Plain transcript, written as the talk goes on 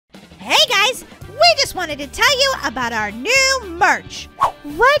Hey guys, we just wanted to tell you about our new merch.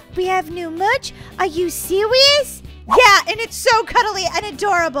 What? We have new merch? Are you serious? Yeah, and it's so cuddly and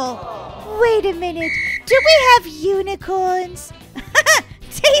adorable. Wait a minute. Do we have unicorns?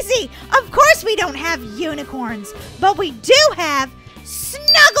 Daisy, of course we don't have unicorns, but we do have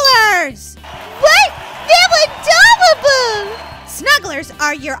snugglers. What? They're adorable. Snugglers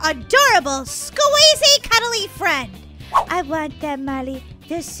are your adorable, squeezy, cuddly friend. I want them, Molly.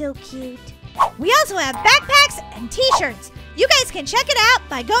 They're so cute. We also have backpacks and t-shirts. You guys can check it out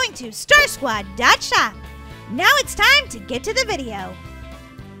by going to starsquad.shop. Now it's time to get to the video.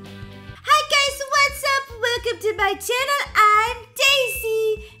 Hi guys, what's up? Welcome to my channel. I'm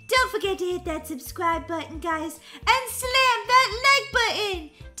Daisy. Don't forget to hit that subscribe button, guys, and slam that like button.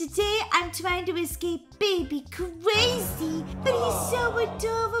 Today I'm trying to escape Baby Crazy, but he's so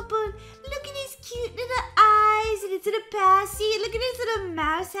adorable. Look at his cute little eyes and his little passy. Look at his little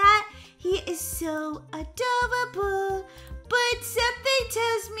mouse hat. He is so adorable, but something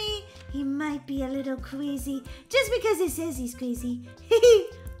tells me he might be a little crazy just because it says he's crazy.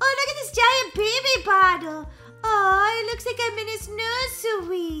 Oh, look at this giant baby bottle. Oh, it looks like I'm in his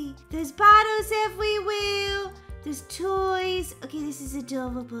nursery. There's bottles everywhere. There's toys. Okay, this is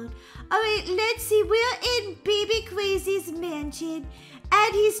adorable. All right, let's see. We're in Baby Crazy's mansion,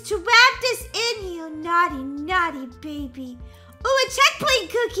 and he's trapped us in here. Naughty, naughty baby. Oh, a checkpoint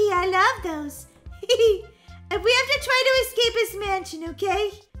cookie. I love those. And we have to try to escape his mansion,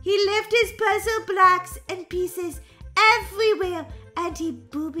 okay? He left his puzzle blocks and pieces everywhere, and he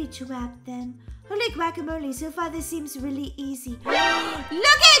booby-trapped them. Holy guacamole, so far this seems really easy. Look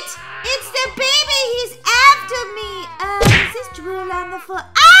it! It's the baby! He's after me! Is this drool on the floor?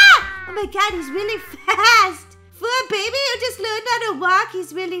 Ah! Oh my god, he's really fast! For a baby who just learned how to walk,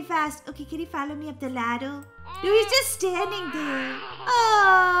 he's really fast. Okay, can he follow me up the ladder? No, he's just standing there.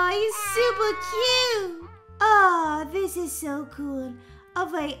 Oh, he's super cute. Oh, this is so cool.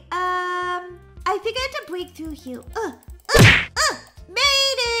 Alright, I think I have to break through here.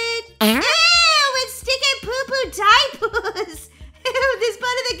 Made it! Ew, it's stinking poo-poo diapers! Ew, this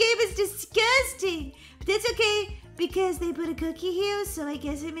part of the game is disgusting. But that's okay, because they put a cookie here, so I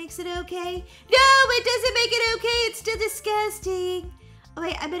guess it makes it okay. No, it doesn't make it okay. It's still disgusting.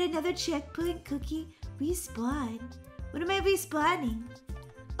 Alright, I'm at another checkpoint cookie. Respawn. What am I respawning?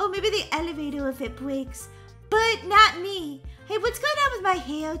 Oh, maybe the elevator if it breaks. But not me. Hey, what's going on with my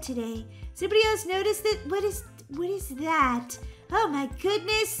hair today? Does anybody else notice that? What is that? Oh my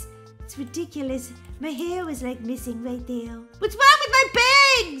goodness. It's ridiculous. My hair was like missing right there. What's wrong with my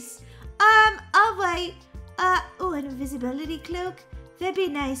bangs? Alright. Oh, an invisibility cloak? That'd be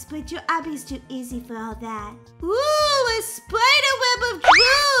nice, but your Obby's too easy for all that. Ooh, a spider web of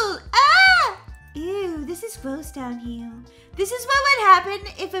drool! Ah! Ew, this is gross down here. This is what would happen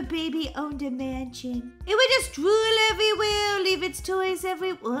if a baby owned a mansion. It would just drool everywhere, leave its toys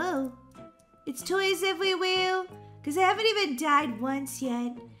everywhere. Whoa. Its toys everywhere. Because I haven't even died once yet.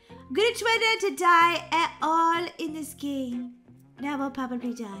 I'm going to try not to die at all in this game. Now I'll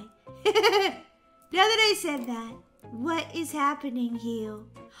probably die. Now that I said that, what is happening here?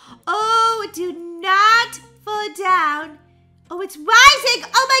 Oh, do not fall down. Oh, it's rising.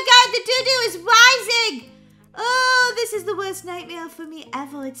 Oh my god, the doo-doo is rising. Oh, this is the worst nightmare for me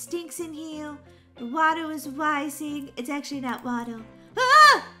ever. It stinks in here. The water is rising. It's actually not water.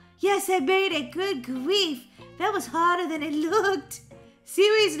 Ah! Yes, I made it. Good grief. That was harder than it looked.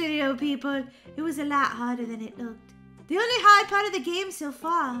 Seriously, though, people. It was a lot harder than it looked. The only hard part of the game so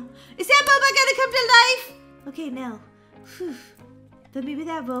far. Is that robot gonna come to life? Okay, no. Whew. But maybe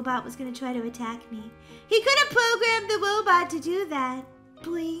that robot was gonna try to attack me. He could have programmed the robot to do that.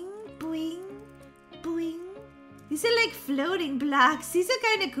 Boing, boing, boing. These are like floating blocks. These are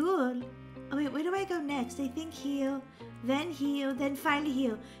kind of cool. Oh, wait, where do I go next? I think here, then finally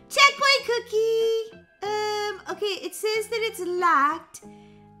here. Checkpoint cookie! Okay, it says that it's locked.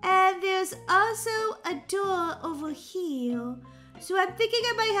 And there's also a door over here. So I'm thinking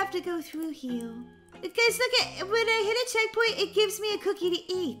I might have to go through here. Guys, look at, when I hit a checkpoint, it gives me a cookie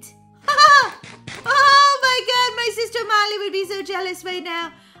to eat. Oh my god, my sister Molly would be so jealous right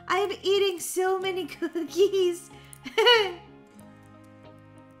now. I am eating so many cookies. Well,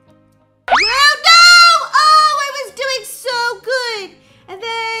 no! Oh, I was doing so good. And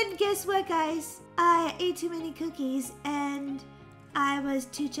then, guess what, guys? I ate too many cookies, and I was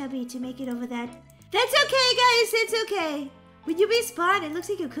too chubby to make it over that. That's okay, guys. It's okay. When you respawn, it looks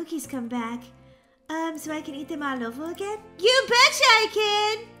like your cookies come back. So I can eat them all over again? You betcha I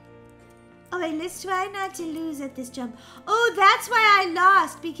can! Alright, let's try not to lose at this jump. Oh, that's why I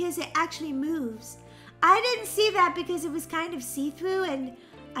lost, because it actually moves. I didn't see that because it was kind of see-through, and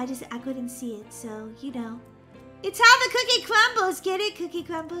I couldn't see it, so, you know. It's how the cookie crumbles. Get it, cookie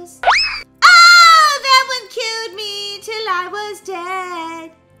crumbles? Oh, that one killed me till I was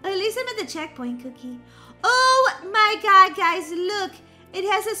dead. Or at least I'm at the checkpoint, Cookie. Oh my god, guys, look. It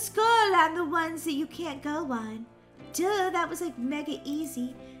has a skull on the ones that you can't go on. Duh, that was like mega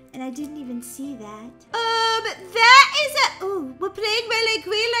easy. And I didn't even see that. That is a... Ooh, we're playing Red Light,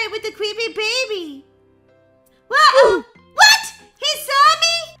 Green Light with the creepy baby. What? What? He saw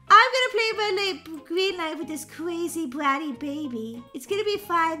me? I'm gonna play Red Light, Green Light with this crazy bratty baby. It's gonna be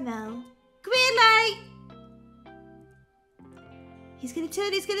fine, though. Green light. He's gonna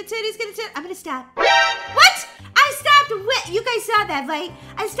turn, he's gonna turn, he's gonna turn. I'm gonna stop. What? I stopped well. You guys saw that, right?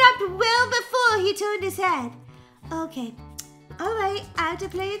 I stopped well before he turned his head. Okay. All right, I have to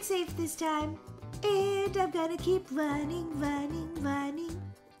play it safe this time. And I'm gonna keep running, running, running.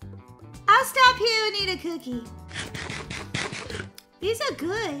 I'll stop here and eat a cookie. These are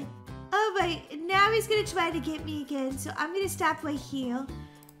good. All right, now he's gonna try to get me again. So I'm gonna stop right here.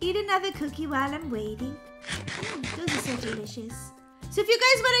 Eat another cookie while I'm waiting. Those are so delicious. So if you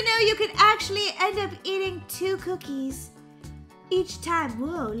guys want to know, you can actually end up eating 2 cookies each time.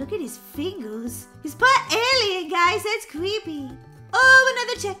 Whoa, look at his fingers. He's part alien, guys. That's creepy. Oh,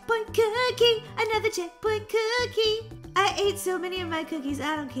 another checkpoint cookie. Another checkpoint cookie. I ate so many of my cookies.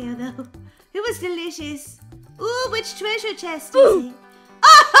 I don't care, though. It was delicious. Ooh, which treasure chest is it?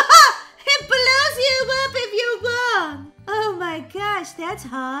 Oh, it blows you up if you're wrong. Oh my gosh, that's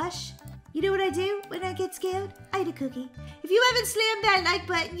harsh. You know what I do when I get scared? I eat a cookie. If you haven't slammed that like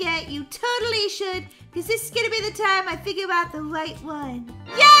button yet, you totally should, because this is going to be the time I figure out the right one.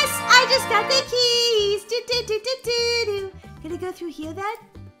 Yes, I just got the keys. Can I go through here then?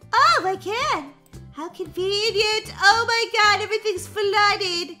 Oh, I can. How convenient. Oh my god, everything's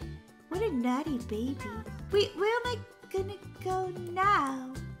flooded. What a naughty baby. Wait, where am I going to go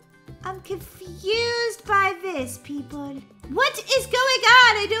now? I'm confused by this, people. What is going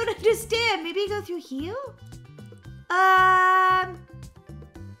on? I don't understand. Maybe go through here?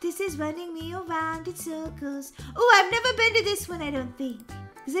 This is running me around in circles. Oh, I've never been to this one, I don't think.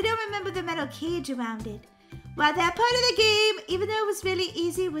 Because I don't remember the metal cage around it. While that part of the game, even though it was really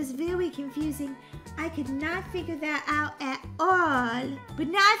easy, was very confusing. I could not figure that out at all. But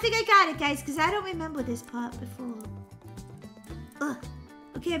now I think I got it, guys, because I don't remember this part before. Ugh.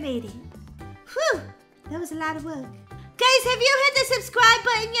 Okay, I made it. Whew, that was a lot of work. Guys, have you hit the subscribe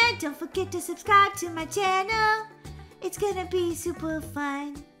button yet? Don't forget to subscribe to my channel. It's gonna be super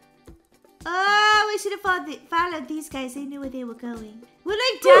fun. Oh, we should have followed these guys. They knew where they were going. We're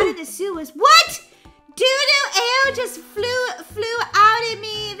like down in the sewers. What? Doo-doo air just flew out at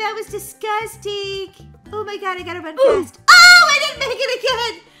me. That was disgusting. Oh my god, I gotta run fast. Oh, I didn't make it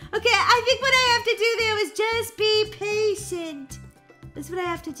again. Okay, I think what I have to do there is just be patient. That's what I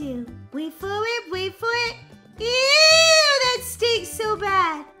have to do. Wait for it, wait for it. Ew, that stinks so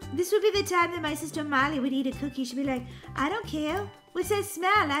bad. This would be the time that my sister Molly would eat a cookie. She'd be like, I don't care. What's that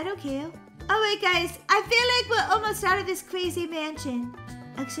smell? I don't care. Alright guys, I feel like we're almost out of this crazy mansion.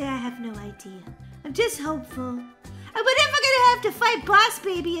 Actually, I have no idea. I'm just hopeful. I wonder if we're gonna have to fight Boss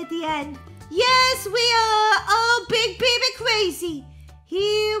Baby at the end. Yes, we are. Oh, Big Baby Crazy.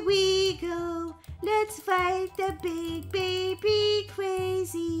 Here we go. Let's fight the Big Baby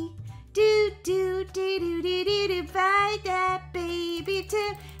Crazy. Do do do do do do do. Fight that baby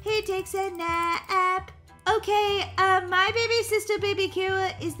till he takes a nap. Okay, my baby sister, baby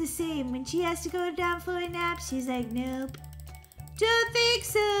Kira, is the same. When she has to go down for a nap, she's like, nope. Don't think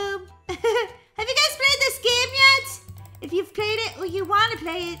so. Have you guys played this game yet? If you've played it or you want to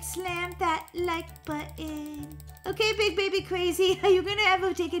play it, slam that like button. Okay, Big Baby Crazy, are you gonna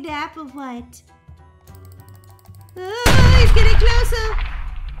ever take a nap or what? Oh, he's getting closer.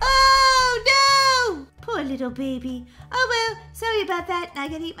 Oh, no! Poor little baby. Oh, well, sorry about that. Now I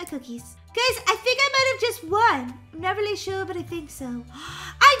gotta eat my cookies. Guys, I think I might have just won. I'm not really sure, but I think so.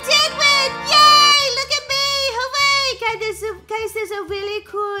 I did win! Yay! Look at me! Hooray! Guys, there's a really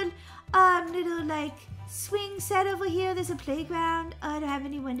cool little, like, swing set over here. There's a playground. Oh, I don't have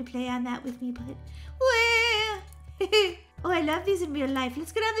anyone to play on that with me, but... Oh, I love these in real life.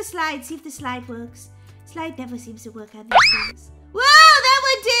 Let's go down the slide, see if the slide works. Slide never seems to work on these things. Whoa, that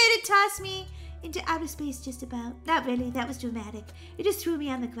one did! It tossed me into outer space just about. Not really, that was dramatic. It just threw me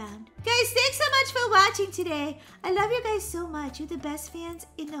on the ground. Guys, thanks so much for watching today. I love you guys so much. You're the best fans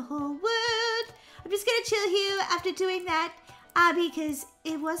in the whole world. I'm just gonna chill here after doing that, because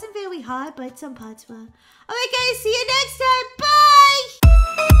it wasn't very hard, but some parts were. Alright guys, see you next time. Bye!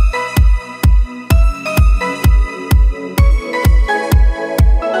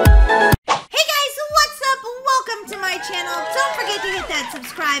 Hey guys, what's up? Welcome to my channel. Don't forget to hit that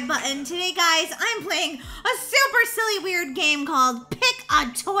subscribe subscribe button. Today, guys, I'm playing a super silly, weird game called Pick a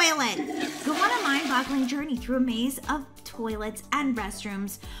Toilet. Go on a mind-boggling journey through a maze of toilets and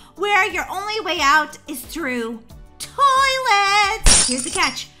restrooms where your only way out is through toilets. Here's the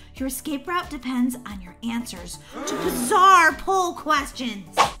catch. Your escape route depends on your answers to bizarre poll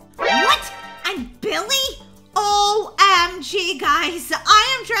questions. What? I'm Billy? OMG, guys.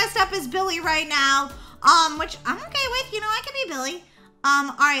 I am dressed up as Billy right now. Which I'm okay with. You know, I can be Billy.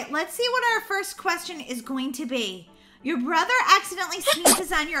 All right, let's see what our first question is going to be. Your brother accidentally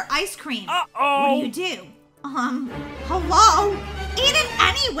sneezes on your ice cream. Uh-oh. What do? Hello? Eat it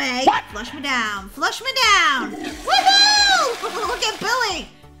anyway. What? Flush me down. Flush me down. Woohoo! Look at Billy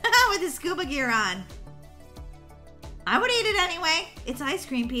with his scuba gear on. I would eat it anyway. It's ice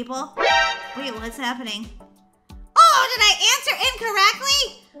cream, people. Wait, what's happening? Oh, did I answer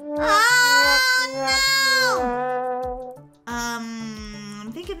incorrectly? Oh, no.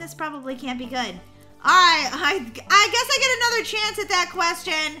 I'm thinking this probably can't be good. All right, I guess I get another chance at that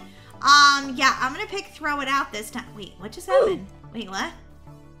question. Yeah, I'm gonna pick throw it out this time. Wait, what just happened? Wait, what?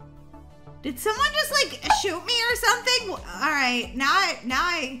 Did someone just like shoot me or something? All right, now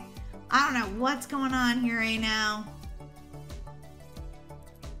I don't know what's going on here right now.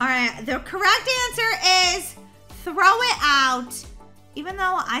 All right, the correct answer is throw it out, even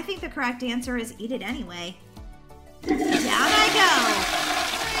though I think the correct answer is eat it anyway. Down I go.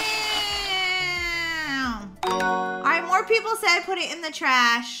 All right, more people said put it in the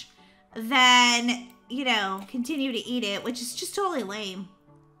trash than, you know, continue to eat it, which is just totally lame.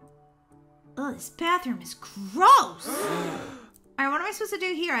 Oh, this bathroom is gross. All right, what am I supposed to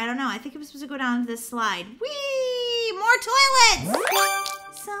do here? I don't know. I think I'm supposed to go down this slide. Whee! More toilets!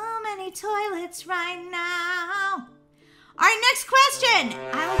 So many toilets right now. All right, next question.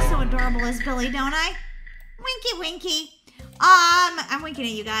 I look so adorable as Billy, don't I? Winky, winky. I'm winking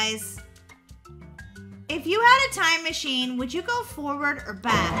at you guys. If you had a time machine, would you go forward or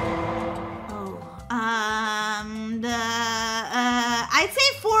back? Oh, I'd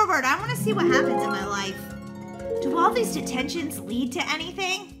say forward. I want to see what happens in my life. Do all these detentions lead to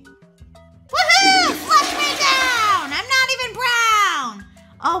anything? Woohoo! Flush me down! I'm not even brown!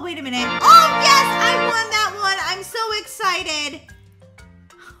 Oh, wait a minute. Oh, yes! I won that one! I'm so excited!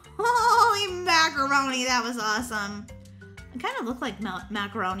 Holy macaroni, that was awesome. I kind of look like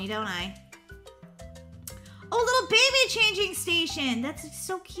macaroni, don't I? Oh, little baby changing station. That's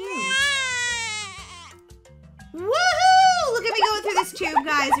so cute. Woohoo! Look at me going through this tube,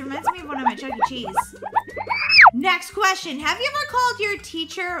 guys. It reminds me of one of my Chuck E. Cheese. Next question. Have you ever called your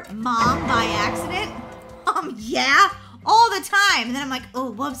teacher mom by accident? Yeah, all the time. And then I'm like,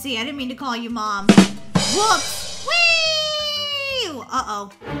 oh, whoopsie. I didn't mean to call you mom. Whoops. Whee!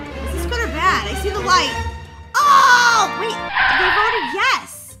 Uh-oh. Is this good or bad? I see the light. Oh, wait. They voted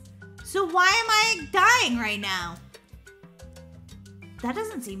yes. So why am I dying right now? That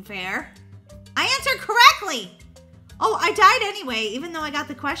doesn't seem fair. I answered correctly. Oh, I died anyway, even though I got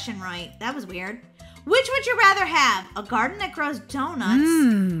the question right. That was weird. Which would you rather have? A garden that grows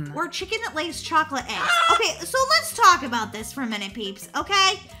donuts or chicken that lays chocolate eggs? Okay, so let's talk about this for a minute, peeps,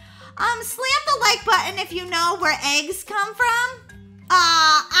 okay? Slam the like button if you know where eggs come from.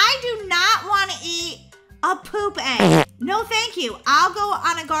 I do not want to eat a poop egg. No, thank you. I'll go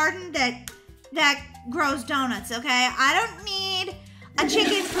on a garden that grows donuts, okay? I don't need a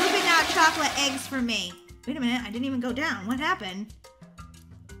chicken pooping out chocolate eggs for me. Wait a minute, I didn't even go down. What happened?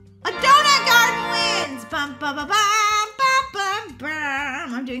 A donut garden wins! Bum, bum, bum, bum, bum, bum,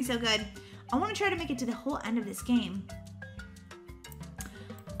 bum. I'm doing so good. I want to try to make it to the whole end of this game.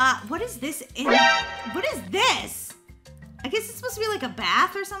 What is this? What is this? I guess it's supposed to be like a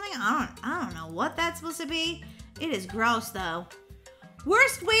bath or something. I don't know what that's supposed to be. It is gross though.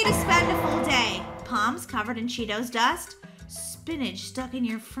 Worst way to spend a full day. Palms covered in Cheetos dust. Spinach stuck in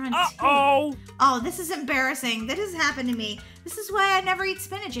your front teeth. Oh, this is embarrassing. That has happened to me. This is why I never eat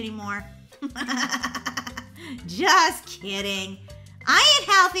spinach anymore. Just kidding. I eat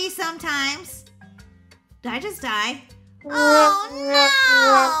healthy sometimes. Did I just die? Oh, no.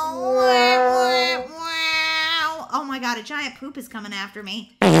 Oh, my God. A giant poop is coming after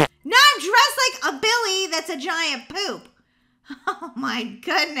me. Now I'm dressed like a Billy that's a giant poop. Oh, my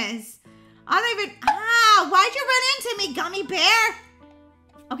goodness. I don't even... Ah, why'd you run into me, gummy bear?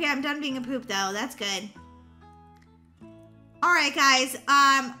 Okay, I'm done being a poop, though. That's good. All right, guys.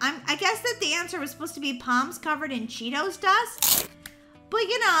 I guess that the answer was supposed to be palms covered in Cheetos dust. But,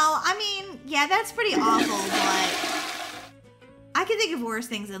 you know, I mean, yeah, that's pretty awful, but I can think of worse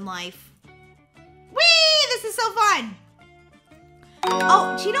things in life. Whee! This is so fun.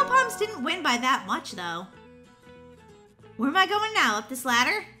 Oh, Cheeto Palms didn't win by that much, though. Where am I going now? Up this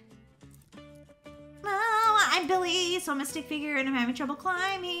ladder? Oh, I'm Billy, so I'm a stick figure and I'm having trouble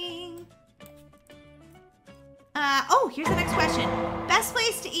climbing. Oh, here's the next question. Best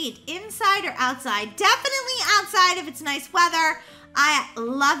place to eat, inside or outside? Definitely outside if it's nice weather. I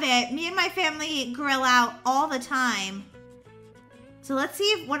love it. Me and my family grill out all the time. So let's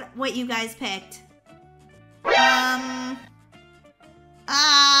see what you guys picked. What?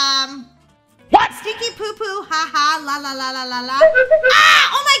 Stinky poo poo, haha, la la la la la la. Ah!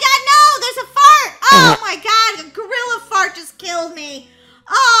 Oh my god, no! There's a fart! Oh my god, a gorilla fart just killed me.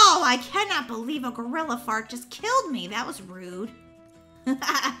 Oh, I cannot believe a gorilla fart just killed me. That was rude.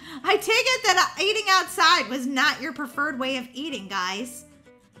 I take it that eating outside was not your preferred way of eating, guys.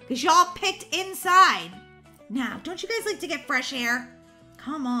 Because y'all picked inside. Now, don't you guys like to get fresh air?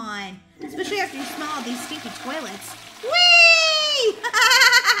 Come on. Especially after you smell all these stinky toilets. Whee!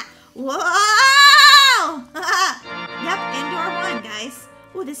 Whoa! Yep, indoor one, guys.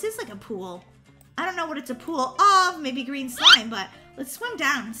 Oh, this is like a pool. I don't know what it's a pool of. Maybe green slime, but let's swim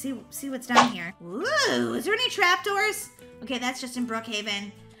down and see what's down here. Ooh, is there any trapdoors? Okay, that's just in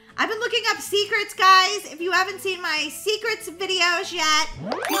Brookhaven. I've been looking up secrets, guys. If you haven't seen my secrets videos yet,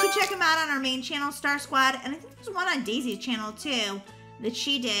 you can check them out on our main channel, Star Squad. And I think there's one on Daisy's channel, too, that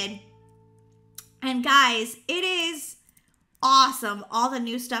she did. And, guys, it is awesome, all the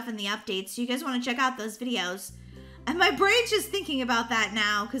new stuff and the updates. So you guys want to check out those videos. And my brain's just thinking about that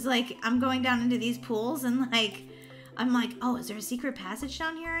now because, like, I'm going down into these pools and, like, I'm like, oh, is there a secret passage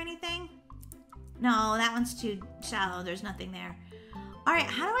down here or anything? No, that one's too shallow. There's nothing there. All right,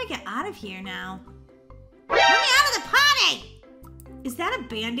 how do I get out of here now? Let me out of the potty! Is that a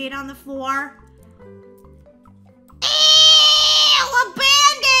Band-Aid on the floor? Ew, a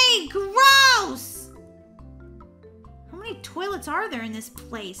Band-Aid! Gross! How many toilets are there in this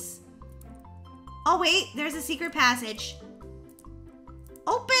place? Oh, wait, there's a secret passage.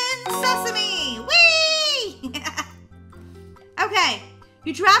 Open sesame! Whee! Okay.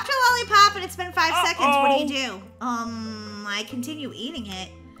 You dropped your lollipop and it's been 5 seconds. What do you do? I continue eating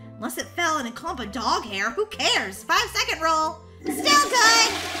it. Unless it fell in a clump of dog hair. Who cares? 5-second rule. Still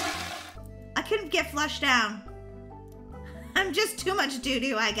good. I couldn't get flushed down. I'm just too much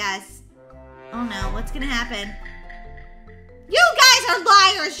doo-doo, I guess. Oh no, what's gonna happen? You guys are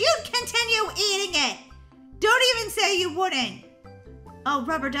liars. You'd continue eating it. Don't even say you wouldn't. Oh,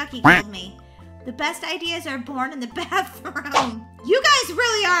 Rubber Ducky killed me. The best ideas are born in the bathroom. You guys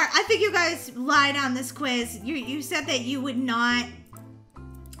really are. I think you guys lied on this quiz. You said that you would not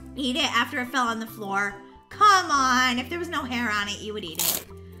eat it after it fell on the floor. Come on. If there was no hair on it, you would eat it.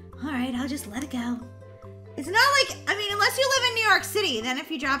 All right, I'll just let it go. It's not like, I mean, unless you live in New York City, then if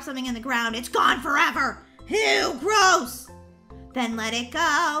you drop something in the ground, it's gone forever. Ew, gross. Then let it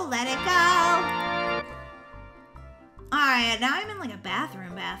go. Let it go. All right, now I'm in like a bathroom.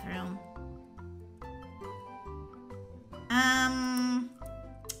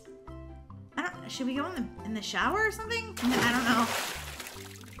 Should we go in the shower or something? I don't know.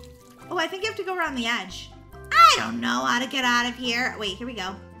 Oh, I think you have to go around the edge. I don't know how to get out of here. Wait, here we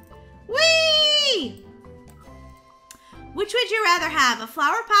go. Whee! Which would you rather have? A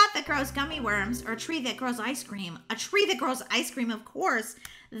flower pot that grows gummy worms or a tree that grows ice cream? A tree that grows ice cream, of course.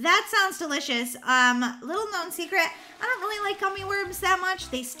 That sounds delicious. Little known secret, I don't really like gummy worms that much.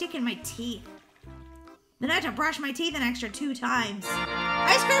 They stick in my teeth. Then I have to brush my teeth an extra 2 times.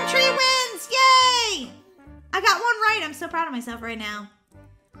 Ice cream tree wins! Yay! I got one right. I'm so proud of myself right now.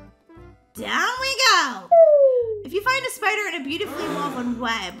 Down we go. If you find a spider in a beautifully woven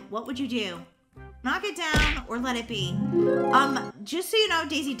web, what would you do? Knock it down or let it be? Just so you know,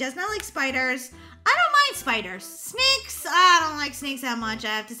 Daisy does not like spiders. I don't mind spiders. Snakes, I don't like snakes that much, I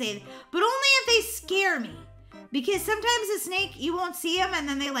have to say. But only if they scare me. Because sometimes a snake, you won't see them and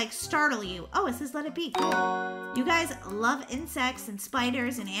then they like startle you. Oh, it says let it be. Cool. You guys love insects and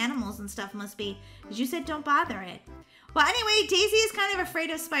spiders and animals and stuff must be. Because you said don't bother it. Well, anyway, Daisy is kind of afraid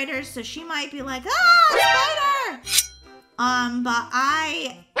of spiders, so she might be like, ah, spider!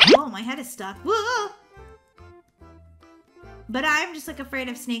 Oh, my head is stuck. Whoa! But I'm just like afraid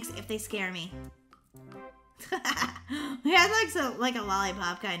of snakes if they scare me. My head like a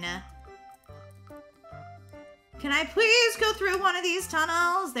lollipop, kinda. Can I please go through one of these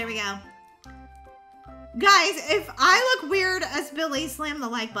tunnels? There we go. Guys, if I look weird as Billy, slam the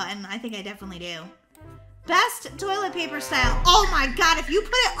like button. I think I definitely do. Best toilet paper style. Oh my god, if you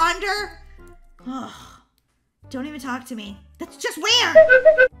put it under... Oh, don't even talk to me. That's just weird.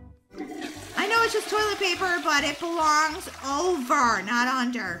 I know it's just toilet paper, but it belongs over, not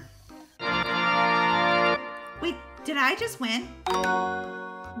under. Wait, did I just win?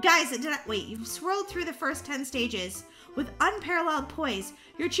 Guys, wait, you've swirled through the first 10 stages. with unparalleled poise.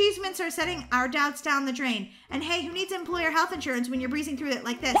 Your achievements are setting our doubts down the drain. And hey, who needs employer health insurance when you're breezing through it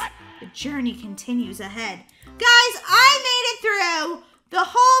like this? What? The journey continues ahead. Guys, I made it through the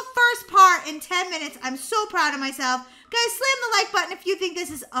whole first part in 10 minutes. I'm so proud of myself. Guys, slam the like button if you think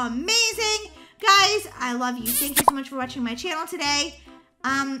this is amazing. Guys, I love you. Thank you so much for watching my channel today.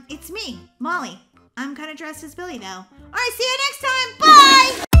 It's me, Molly. I'm kind of dressed as Billy, though. All right, see you next time.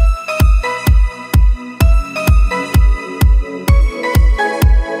 Bye!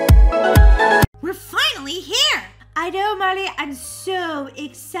 We're finally here. I know, Molly. I'm so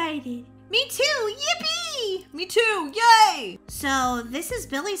excited. Me too. Yippee! Me too. Yay! So, this is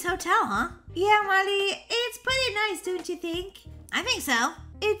Billy's hotel, huh? Yeah, Molly. It's pretty nice, don't you think? I think so.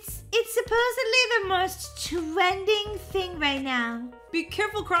 It's supposedly the most trending thing right now. Be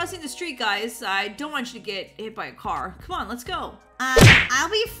careful crossing the street, guys. I don't want you to get hit by a car. Come on, let's go. I'll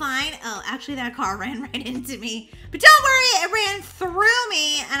be fine. Oh, actually that car ran right into me. But don't worry, it ran through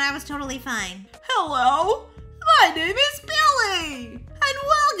me and I was totally fine. Hello, my name is Billy. And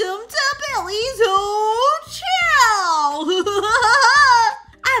welcome to Billy's Hotel.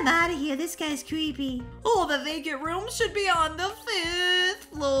 I'm out of here. This guy's creepy. All the vacant rooms should be on the 5th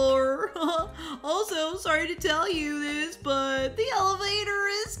floor. Also, sorry to tell you this, but the elevator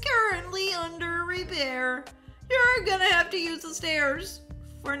is currently under repair. You're gonna have to use the stairs.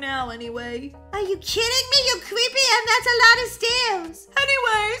 For now, anyway. Are you kidding me? You're creepy and that's a lot of stairs.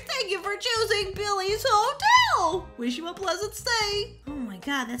 Anyways, thank you for choosing Billy's Hotel. Wish you a pleasant stay. Oh my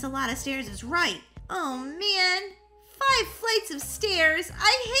god, that's a lot of stairs is right. Oh man, 5 flights of stairs.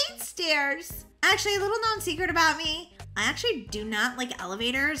 I hate stairs. Actually, a little known secret about me. I actually do not like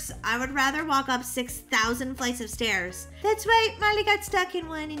elevators. I would rather walk up 6,000 flights of stairs. That's right. Molly got stuck in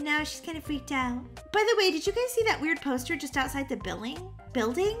one and now she's kind of freaked out. By the way, did you guys see that weird poster just outside the building?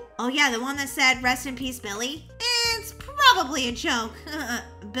 Oh yeah, the one that said, "Rest in peace, Billy." It's probably a joke.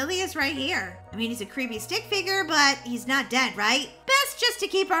 Billy is right here. I mean, he's a creepy stick figure, but he's not dead, right? Best just to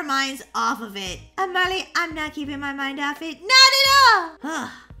keep our minds off of it. Molly, I'm not keeping my mind off it. Not at all.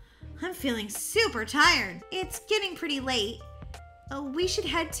 I'm feeling super tired. It's getting pretty late. We should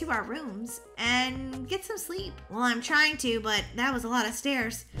head to our rooms and get some sleep. Well, I'm trying to, but that was a lot of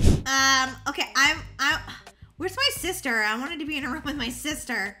stairs. Okay, where's my sister? I wanted to be in a room with my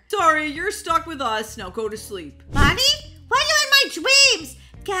sister. Sorry, you're stuck with us. Now go to sleep. Bonnie? Why are you in my dreams?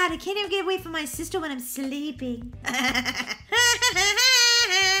 God, I can't even get away from my sister when I'm sleeping.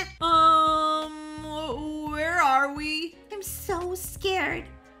 Where are we? I'm so scared.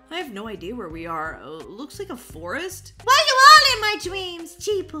 I have no idea where we are. Looks like a forest. Why are you all in my dreams?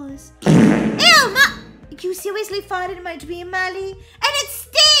 Jeepers. Ew, you seriously farted in my dream, Molly? And it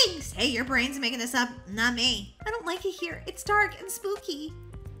stinks! Hey, your brain's making this up, not me. I don't like it here. It's dark and spooky.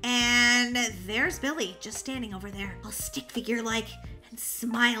 And there's Billy, just standing over there, all stick figure-like and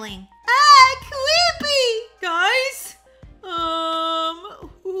smiling. Creepy! Guys?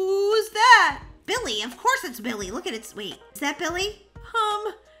 Who's that? Billy, of course it's Billy. Look at its, wait, is that Billy?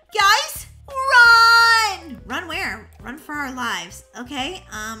 Guys? Run! Run where? Run for our lives. Okay,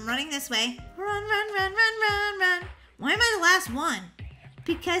 running this way. Run, run, run, run, run, run. Why am I the last one?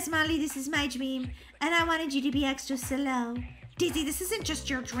 Because, Molly, this is my dream, and I wanted you to be extra slow. Daisy, this isn't just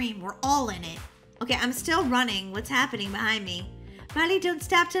your dream. We're all in it. Okay, I'm still running. What's happening behind me? Molly, don't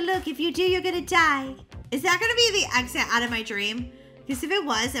stop to look. If you do, you're gonna die. Is that gonna be the exit out of my dream? Because if it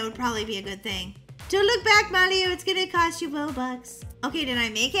was, that would probably be a good thing. Don't look back, Molly, or it's gonna cost you Robux. Okay, did I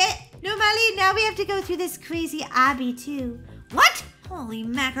make it? No, Molly, now we have to go through this crazy Obby, too. What? Holy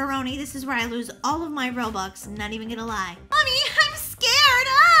macaroni, this is where I lose all of my Robux. Not even gonna lie. Mommy, I'm scared!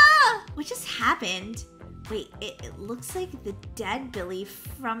 What just happened? Wait, it looks like the dead Billy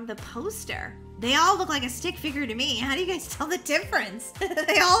from the poster. They all look like a stick figure to me. How do you guys tell the difference?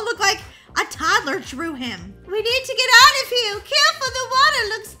 They all look like a toddler drew him. We need to get out of here. Careful, the water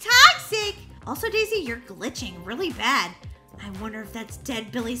looks toxic. Also, Daisy, you're glitching really bad. I wonder if that's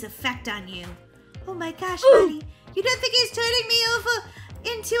dead Billy's effect on you. Oh my gosh, Molly. You don't think he's turning me over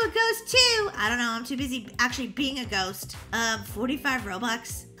into a ghost too? I don't know. I'm too busy actually being a ghost. 45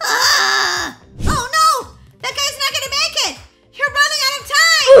 Robux. Oh no! That guy's not gonna make it! You're running out of time!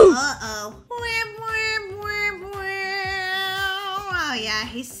 Uh-oh. Oh yeah,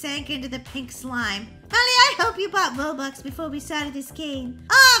 he sank into the pink slime. Molly, I hope you bought Robux before we started this game.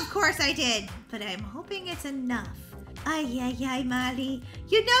 Of course I did, but I'm hoping it's enough. Ay, Molly.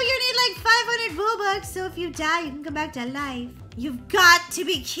 You know you need like 500 Robux, so if you die, you can come back to life. You've got to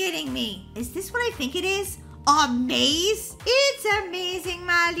be kidding me. Is this what I think it is? A maze? It's amazing,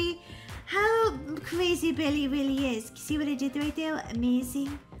 Molly. How crazy Billy really is. See what I did right there?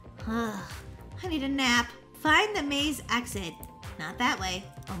 Amazing. I need a nap. Find the maze exit. Not that way.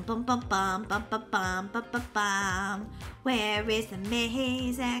 Bum bum bum bum bum bum bum bum bum bum. Where is the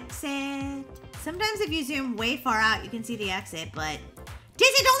maze exit? Sometimes if you zoom way far out, you can see the exit, but...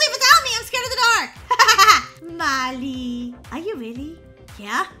 Daisy, don't leave without me! I'm scared of the dark! Molly. Are you really?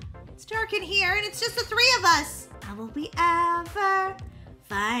 Yeah? It's dark in here, and it's just the three of us. How will we ever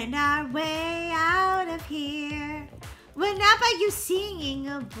find our way out of here? Well, not by you singing,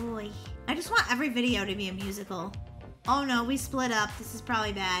 oh boy. I just want every video to be a musical. Oh no, we split up. This is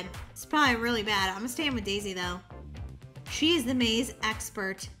probably bad. It's probably really bad. I'm staying with Daisy though. She is the maze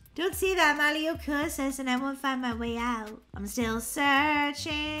expert. Don't see that, Molly. You'll curse us and I won't find my way out. I'm still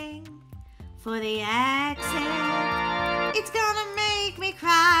searching for the exit. It's gonna make me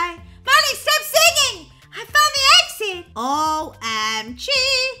cry. Molly, stop singing! I found the exit! OMG!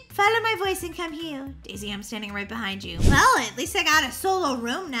 Follow my voice and come here. Daisy, I'm standing right behind you. Well, at least I got a solo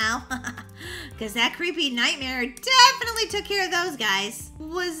room now. Because that creepy nightmare definitely took care of those guys.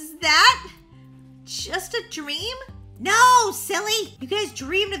 Was that just a dream? No, silly! You guys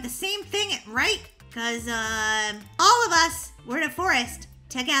dreamed of the same thing, right? Because, all of us were in a forest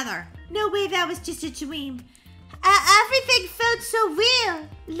together. No way that was just a dream. Everything felt so real.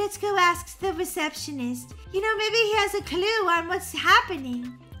 Let's go ask the receptionist. You know, maybe he has a clue on what's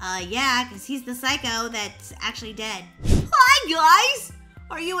happening. Yeah, because he's the psycho that's actually dead. Hi, guys!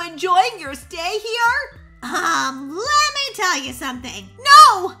 Are you enjoying your stay here? Let me tell you something.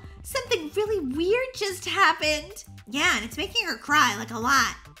 No! Something really weird just happened. Yeah, and it's making her cry, like a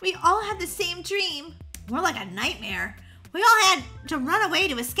lot. We all had the same dream. More like a nightmare. We all had to run away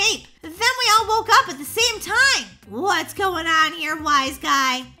to escape. Then we all woke up at the same time. What's going on here, wise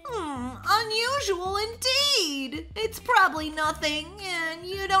guy? Unusual indeed. It's probably nothing, and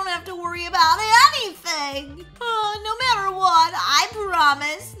you don't have to worry about anything. No matter what, I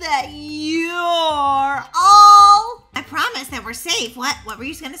promise that you're all... I promise that we're safe. What were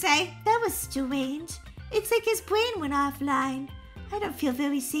you gonna say? That was strange. It's like his brain went offline. I don't feel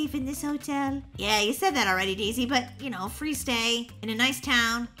very safe in this hotel. Yeah, you said that already, Daisy, but, you know, free stay in a nice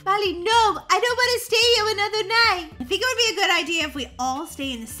town. Molly, no! I don't want to stay here another night! I think it would be a good idea if we all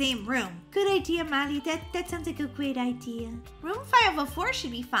stay in the same room. Good idea, Molly. That sounds like a great idea. Room 504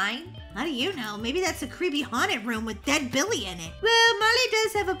 should be fine. How do you know? Maybe that's a creepy haunted room with dead Billy in it. Well, Molly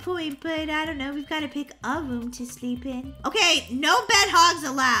does have a point, but I don't know. We've got to pick a room to sleep in. Okay, no bed hogs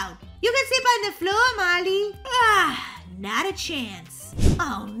allowed. You can sleep on the floor, Molly. Not a chance.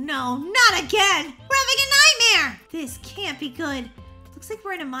 Oh no, not again! We're having a nightmare! This can't be good. Looks like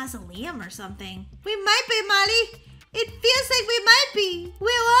we're in a mausoleum or something. We might be, Molly. It feels like we might be.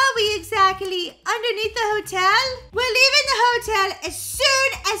 Where are we exactly? Underneath the hotel? We're leaving the hotel as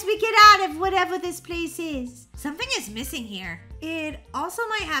soon as we get out of whatever this place is. Something is missing here. It also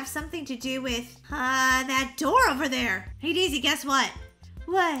might have something to do with, that door over there. Hey Daisy, guess what?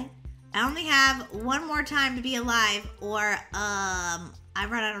 What? I only have one more time to be alive, or, I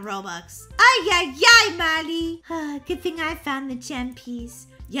run out of Robux. Ay, Molly. Good thing I found the gem piece.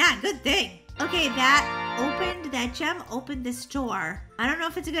 Yeah, good thing. Okay, that gem opened this door. I don't know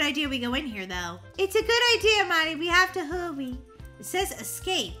if it's a good idea we go in here, though. It's a good idea, Molly. We have to hurry. It says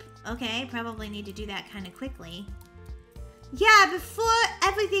escape. Okay, probably need to do that kind of quickly. Yeah, before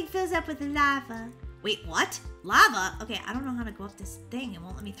everything fills up with lava. Wait, what? Lava? Okay, I don't know how to go up this thing. It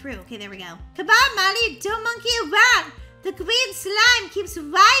won't let me through. Okay, there we go. Come on, Molly. Don't monkey around. The green slime keeps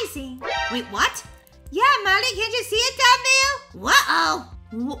rising. Wait, what? Yeah, Molly. Can't you see it down there? Whoa!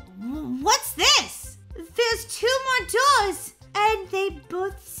 What's this? There's 2 more doors. And they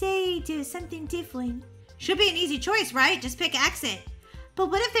both say do something different. Should be an easy choice, right? Just pick exit.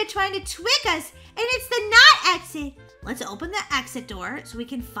 But what if they're trying to trick us and it's the not exit? Let's open the exit door so we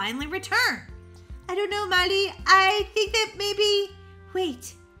can finally return. I don't know, Molly. I think that maybe...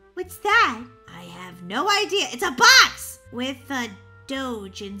 Wait, what's that? I have no idea. It's a box with a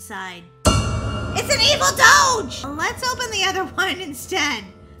doge inside. It's an evil doge! Let's open the other one instead.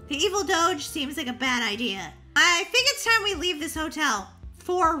 The evil doge seems like a bad idea. I think it's time we leave this hotel.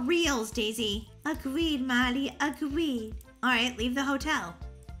 For reals, Daisy. Agreed, Molly. Agreed. All right, leave the hotel.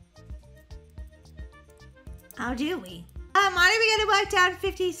 How do we? Molly, we gotta walk down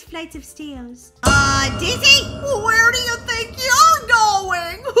 50 flights of stairs. Daisy? Where do you think you're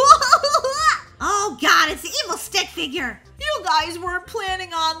going? Oh, God, it's the evil stick figure. You guys weren't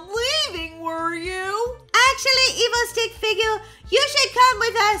planning on leaving, were you? Actually, evil stick figure, you should come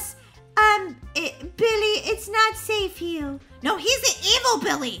with us. Billy, it's not safe here. No, he's the evil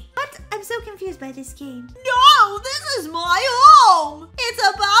Billy. What? I'm so confused by this game. No, this is my home. It's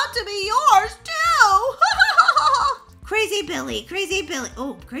about to be yours, too. Crazy Billy, Crazy Billy.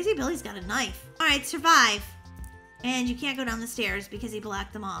 Oh, Crazy Billy's got a knife. All right, survive. And you can't go down the stairs because he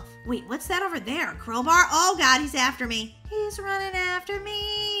blocked them off. Wait, what's that over there? Crowbar? Oh God, he's after me. He's running after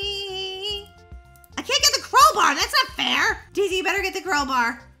me. I can't get the crowbar. That's not fair. Daisy, you better get the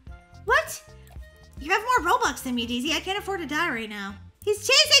crowbar. What? You have more Robux than me, Daisy. I can't afford to die right now. He's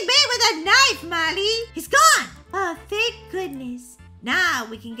chasing me with a knife, Molly. He's gone. Oh, thank goodness. Now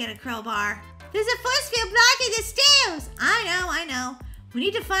we can get a crowbar. There's a force field blocking the stairs. I know. We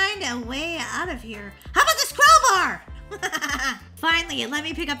need to find a way out of here. How about this crowbar? Finally, it let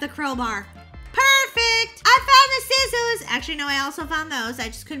me pick up the crowbar. Perfect. I found the scissors. Actually, no, I also found those. I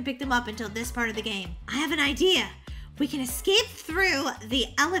just couldn't pick them up until this part of the game. I have an idea. We can escape through the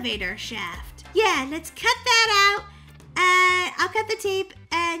elevator shaft. Yeah, let's cut that out. I'll cut the tape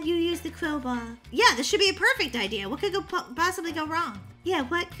and you use the crowbar. Yeah, this should be a perfect idea. What could possibly go wrong? Yeah,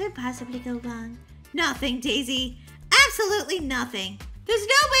 what could possibly go wrong? Nothing, Daisy. Absolutely nothing. There's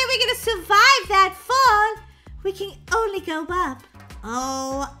no way we're gonna survive that fall. We can only go up.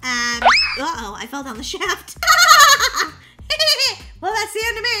 Oh, uh-oh, I fell down the shaft. Well, that's the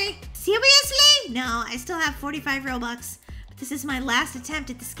end of me. Seriously? No, I still have 45 Robux. But this is my last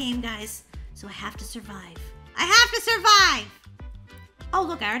attempt at this game, guys. So I have to survive. I have to survive. Oh,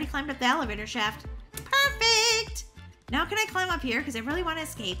 look, I already climbed up the elevator shaft. Perfect. Now can I climb up here? Because I really want to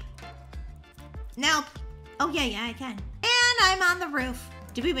escape. Nope. Oh, yeah, I can. And I'm on the roof.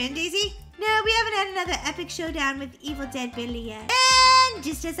 Did we win, Daisy? No, we haven't had another epic showdown with Evil Dead Billy yet. And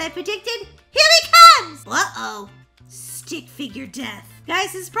just as I predicted, here he comes! Uh-oh. Stick figure death.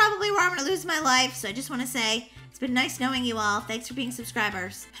 Guys, this is probably where I'm going to lose my life, so I just want to say, it's been nice knowing you all. Thanks for being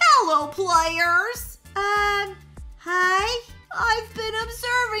subscribers. Hello, players. Hi? I've been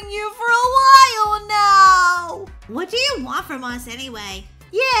observing you for a while now. What do you want from us anyway?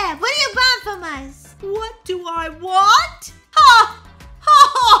 Yeah, what do you want from us? What do I want? Ha!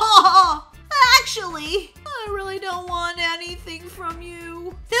 Ha! Actually, I really don't want anything from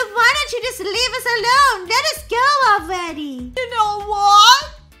you. Then why don't you just leave us alone? Let us go already. You know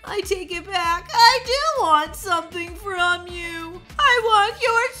what? I take it back. I do want something from you. I want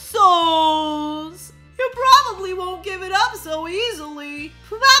your souls. You probably won't give it up so easily.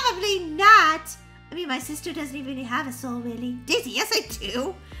 Probably not. I mean, my sister doesn't even have a soul, really. Daisy, yes I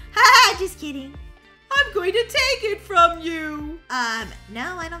do. Haha, just kidding. I'm going to take it from you.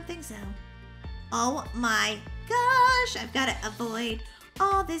 No, I don't think so. Oh my gosh, I've got to avoid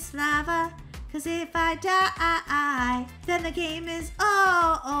all this lava. Cause if I die, then the game is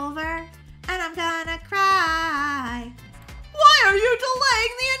all over. And I'm gonna cry. Why are you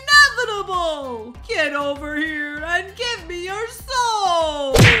delaying the inevitable? Get over here and give me your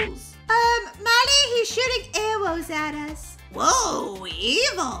souls. Molly, he's shooting arrows at us. Whoa,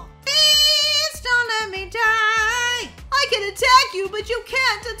 evil. Please don't let me die. I can attack you, but you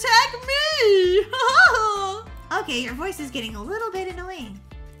can't attack me. Okay, your voice is getting a little bit annoying.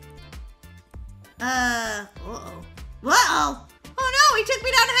 Uh-oh. Whoa! Oh no, he took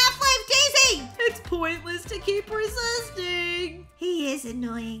me down to half-life, Daisy! It's pointless to keep resisting. He is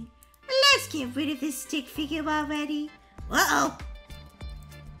annoying. Let's get rid of this stick figure already. Uh-oh.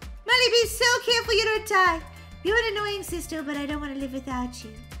 Molly, be so careful you don't die. You're an annoying sister, but I don't want to live without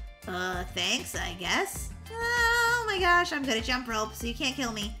you. Thanks, I guess. Oh my gosh, I'm good at jump rope, so you can't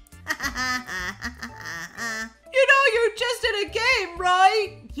kill me. You know you're just in a game,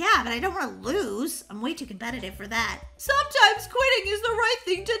 right? Yeah, but I don't want to lose. I'm way too competitive for that. Sometimes quitting is the right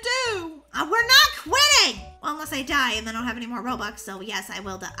thing to do. We're not quitting! Well, unless I die and then I don't have any more Robux, so yes, I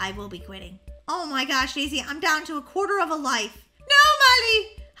will be quitting. Oh my gosh, Daisy, I'm down to a quarter of a life. No,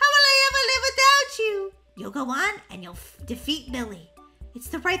 Molly! How will I ever live without you? You'll go on and you'll defeat Billy. It's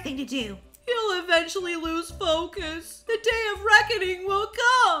the right thing to do. You'll eventually lose focus. The day of reckoning will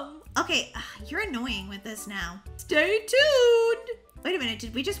come. Okay, you're annoying with this now. Stay tuned. Wait a minute,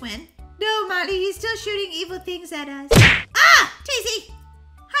 did we just win? No, Molly, he's still shooting evil things at us. Ah! Daisy!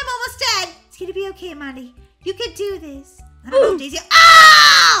 I'm almost dead! It's gonna be okay, Molly. You can do this. I don't know, Daisy.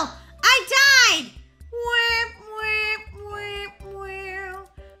 Ow! I died!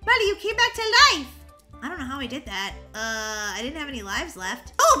 Molly, you came back to life. I don't know how I did that. I didn't have any lives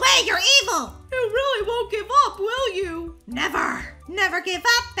left. Oh, wait, you're evil! You really won't give up, will you? Never! Never give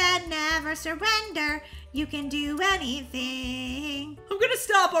up and never surrender. You can do anything. I'm gonna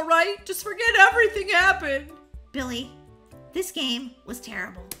stop, all right? Just forget everything happened. Billy, this game was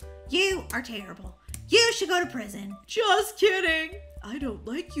terrible. You are terrible. You should go to prison. Just kidding. I don't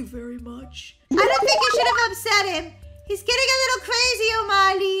like you very much. I don't think you should have upset him. He's getting a little crazy,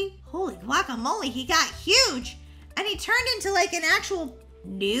 O'Malley. Holy guacamole, he got huge. And he turned into like an actual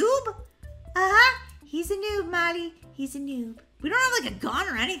noob? Uh-huh. He's a noob, Molly. He's a noob. We don't have like a gun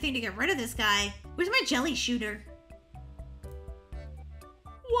or anything to get rid of this guy. Where's my jelly shooter?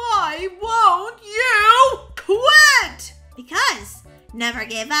 Why won't you quit? Because never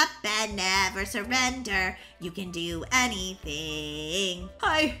give up and never surrender. You can do anything.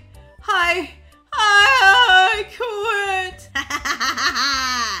 I quit.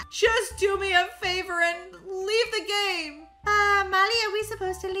 Just do me a favor and leave the game. Molly, are we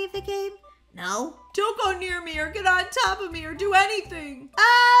supposed to leave the game? No. Don't go near me or get on top of me or do anything.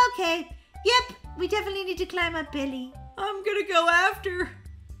 Okay. Yep, we definitely need to climb up Billy. I'm gonna go after.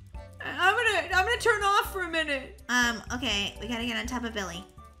 I'm gonna turn off for a minute. Okay, we gotta get on top of Billy.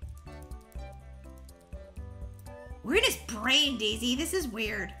 We're in his brain, Daisy. This is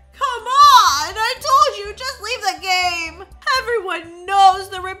weird. Come on! I told you, just leave the game. Everyone knows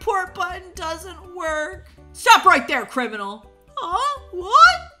the report button doesn't work. Stop right there, criminal. Huh?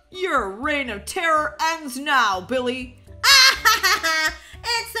 What? Your reign of terror ends now, Billy.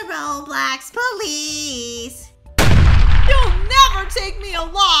 It's the Roblox police. You'll never take me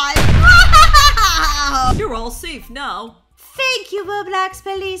alive. You're all safe now. Thank you, Roblox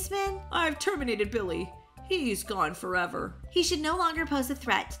policeman. I've terminated Billy. He's gone forever. He should no longer pose a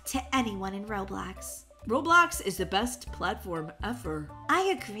threat to anyone in Roblox. Roblox is the best platform ever.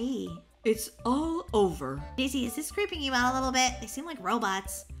 I agree. It's all over. Daisy, is this creeping you out a little bit? They seem like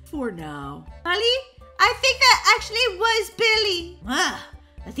robots. For now. Molly, I think that actually was Billy. I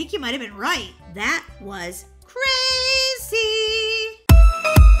think you might have been right. That was crazy.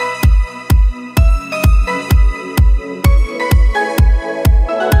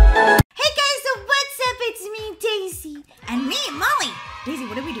 Hey guys, so what's up? It's me, Daisy. And me, Molly. Daisy,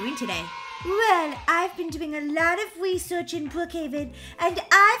 what are we doing today? Well, I've been doing a lot of research in Brookhaven, and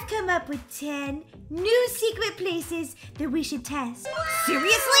I've come up with 10 new secret places that we should test.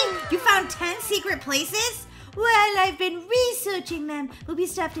 Seriously? You found 10 secret places? Well, I've been researching them, but we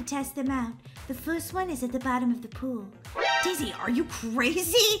still have to test them out. The first one is at the bottom of the pool. Daisy, are you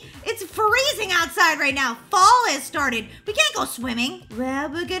crazy? It's freezing outside right now. Fall has started. We can't go swimming. Well,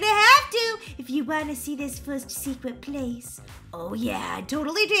 we're gonna have to if you want to see this first secret place. Oh yeah, I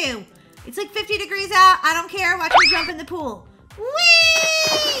totally do. It's like 50 degrees out. I don't care. Watch me jump in the pool.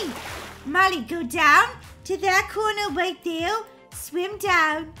 Whee! Molly, go down to that corner right there, swim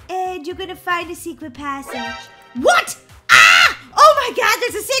down, and you're gonna find a secret passage. What? Ah! Oh my God,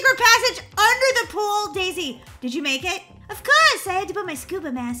 there's a secret passage under the pool. Daisy, did you make it? Of course, I had to put my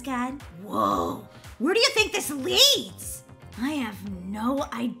scuba mask on. Whoa. Where do you think this leads? I have no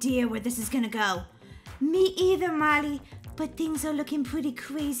idea where this is gonna go. Me either, Molly. But things are looking pretty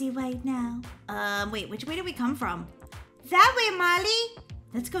crazy right now. Wait, which way did we come from? That way, Molly.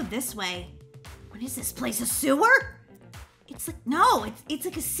 Let's go this way. What is this place, a sewer? It's like, no, it's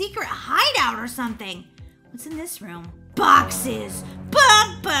like a secret hideout or something. What's in this room? Boxes.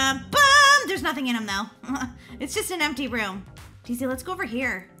 Bum, bum, bum. There's nothing in them though. It's just an empty room. Daisy, let's go over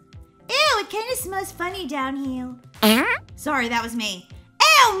here. Ew, it kind of smells funny down here. Sorry, that was me.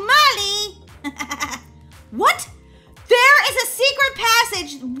 Ew, Molly. What? There is a secret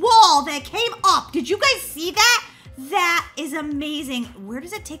passage wall that came up. Did you guys see that? That is amazing. Where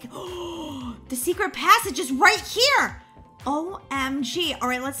does it take? Oh, the secret passage is right here. OMG. All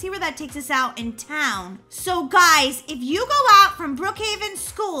right, let's see where that takes us out in town. So guys, if you go out from Brookhaven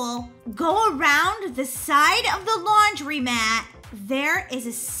School, go around the side of the laundromat, there is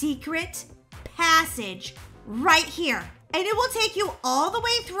a secret passage right here. And it will take you all the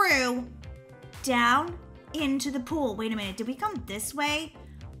way through down into the pool. Wait a minute, did we come this way?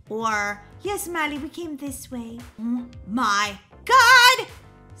 Or, yes, Molly, we came this way. Oh my God!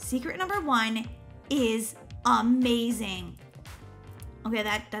 Secret number 1 is amazing. Okay,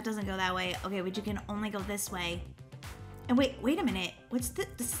 that doesn't go that way. Okay, but you can only go this way. And wait a minute. What's this?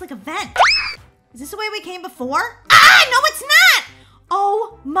 This is like a vent. Is this the way we came before? Ah, no, it's not!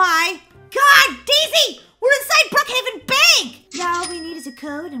 Oh my God, Daisy! We're inside Brookhaven Bank! Now all we need is a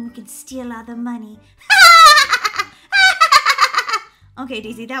code and we can steal all the money. Okay,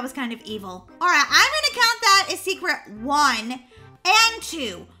 Daisy, that was kind of evil. All right, I'm gonna count that as secret 1 and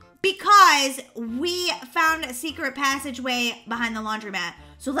 2 because we found a secret passageway behind the laundromat.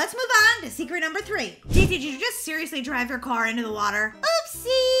 So let's move on to secret number 3. Daisy, did you just seriously drive your car into the water?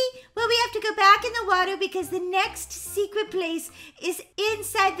 Oopsie! Well, we have to go back in the water because the next secret place is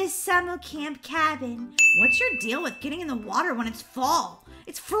inside the summer camp cabin. What's your deal with getting in the water when it's fall?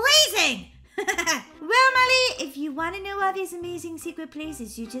 It's freezing! Well, Molly, if you want to know all these amazing secret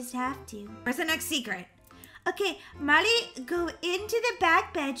places, you just have to. Where's the next secret? Okay, Molly, go into the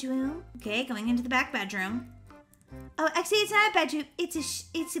back bedroom. Okay, going into the back bedroom. Oh, actually, it's not a bedroom.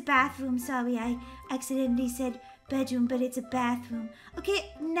 It's a bathroom. Sorry, I accidentally said bedroom, but it's a bathroom.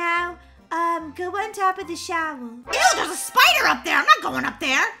 Okay, now, go on top of the shower. Ew, there's a spider up there. I'm not going up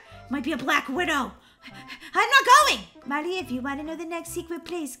there. Might be a black widow. I'm not going. Molly, if you want to know the next secret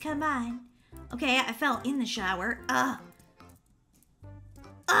place, come on. Okay, I fell in the shower.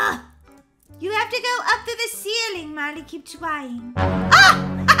 You have to go up to the ceiling, Molly. Keep trying.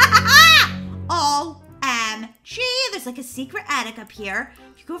 OMG, there's like a secret attic up here.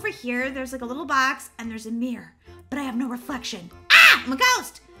 If you go over here, there's like a little box and there's a mirror, but I have no reflection. I'm a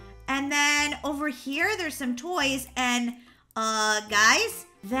ghost. And then over here, there's some toys and, guys,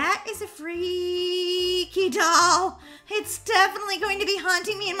 that is a freaky doll. It's definitely going to be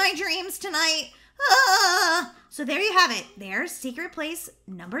haunting me in my dreams tonight. So there you have it. There's secret place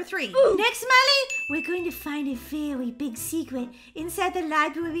number 3. Next, Molly, we're going to find a very big secret inside the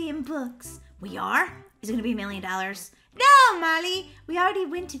library and books. We are? Is it going to be $1 million? No, Molly. We already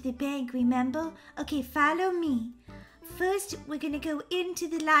went to the bank, remember? Okay, follow me. First, we're going to go into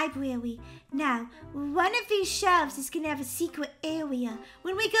the library. Now, one of these shelves is going to have a secret area.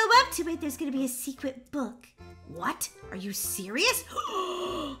 When we go up to it, there's going to be a secret book. What? Are you serious?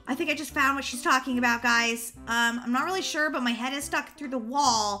 I think I just found what she's talking about, guys. I'm not really sure, but my head is stuck through the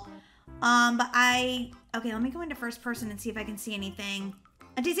wall. Okay, let me go into first person and see if I can see anything.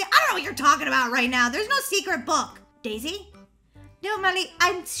 Daisy, I don't know what you're talking about right now. There's no secret book. Daisy? No, Molly,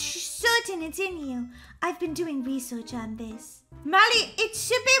 I'm certain it's in here. I've been doing research on this. Molly, it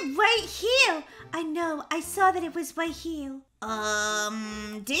should be right here. I know, I saw that it was right here.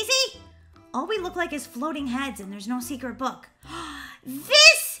 Daisy? All we look like is floating heads and there's no secret book.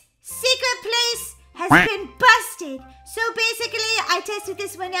 This secret place has been busted. So basically, I tested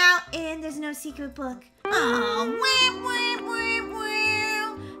this one out and there's no secret book. Oh,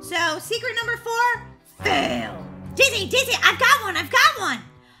 So, secret number 4, fail. Daisy, I've got one.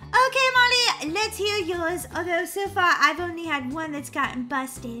 Okay, Molly, let's hear yours. Although so far, I've only had one that's gotten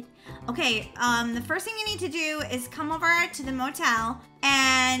busted. Okay, the first thing you need to do is come over to the motel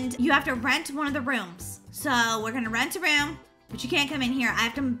and you have to rent one of the rooms. So we're gonna rent a room, but you can't come in here. I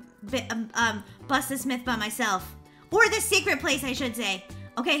have to bust this myth by myself. Or this secret place, I should say.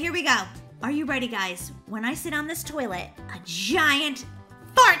 Okay, here we go. Are you ready, guys? When I sit on this toilet, a giant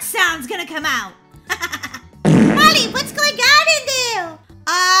fart sound's gonna come out. Molly, what's going on in there?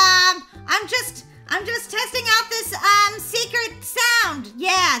 I'm just testing out this secret sound.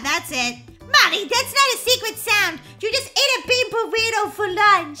 Yeah, that's it. Molly, that's not a secret sound. You just ate a bean burrito for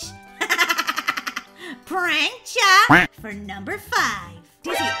lunch. Prank job for number 5.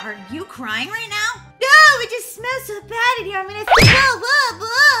 Daisy, are you crying right now? No, it just smells so bad in here. I'm gonna throw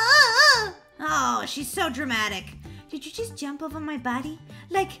up. Oh, she's so dramatic. Did you just jump over my body?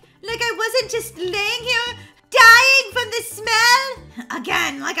 Like I wasn't just laying here dying from the smell?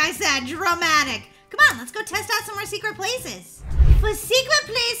 Again, like I said, dramatic. Come on, let's go test out some more secret places. For secret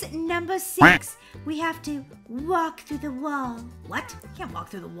place number 6, we have to walk through the wall. What? You can't walk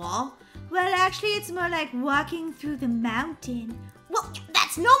through the wall. Well, actually, it's more like walking through the mountain. Well,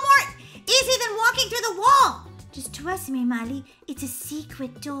 that's no more easy than walking through the wall. Just trust me, Molly. It's a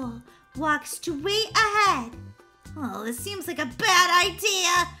secret door. Walk straight ahead. Oh, this seems like a bad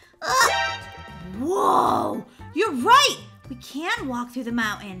idea. Whoa, you're right. We can walk through the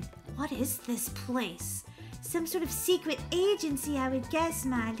mountain. What is this place? Some sort of secret agency, I would guess,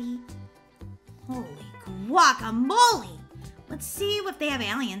 Molly. Holy guacamole. Let's see if they have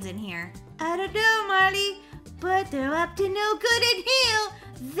aliens in here. I don't know, Molly, but they're up to no good in here.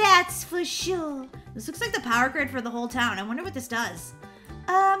 That's for sure. This looks like the power grid for the whole town. I wonder what this does.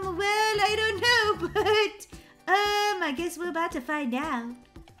 Well, I don't know, but I guess we're about to find out. All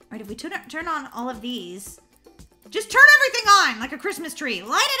right, if we turn on all of these, just turn everything on like a Christmas tree.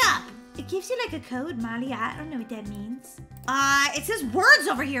 Light it up. It gives you like a code, Molly. I don't know what that means. It says words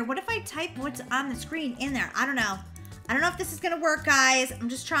over here. What if I type what's on the screen in there? I don't know. I don't know if this is gonna work, guys. I'm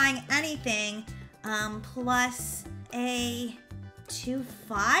just trying anything. Plus a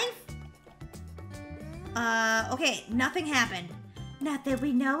 25. Okay, nothing happened. Not that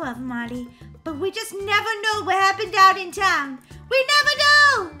we know of, Molly. But we just never know what happened out in town. We never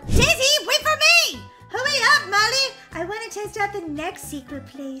know! Daisy, wait for me! Hurry up, Molly! I want to test out the next secret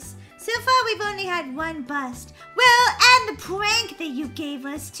place. So far, we've only had one bust. Well, and the prank that you gave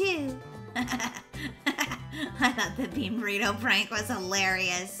us, too. I thought the bean burrito prank was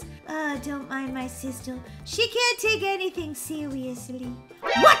hilarious. Don't mind my sister. She can't take anything seriously.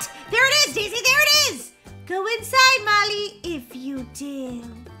 What? There it is, Daisy, there it is! Go inside, Molly, if you dare.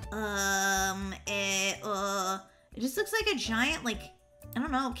 It just looks like a giant, like, I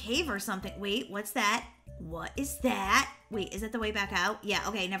don't know, cave or something. Wait, what's that? What is that? Wait, is that the way back out? Yeah,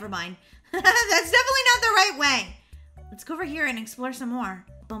 okay, never mind. That's definitely not the right way. Let's go over here and explore some more.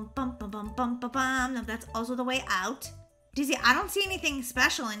 Bum, bum, bum, bum, bum, bum, bum. No, that's also the way out. Dizzy, I don't see anything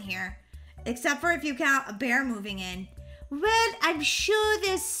special in here. Except for if you count a bear moving in. Well, I'm sure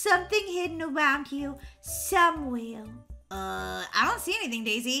there's something hidden around here somewhere. I don't see anything,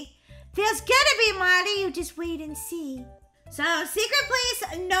 Daisy. There's gonna be, Marty. You just wait and see. So, secret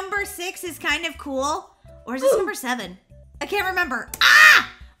place number 6 is kind of cool. Or is this number 7? I can't remember. Ah!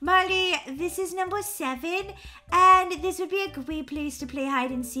 Marley, this is number 7, and this would be a great place to play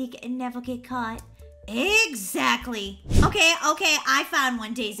hide and seek and never get caught. Exactly. Okay, I found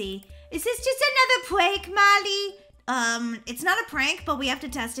one, Daisy. Is this just another prank, Molly? It's not a prank, but we have to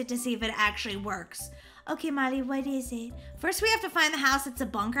test it to see if it actually works. Okay, Molly, what is it? First, we have to find the house. It's a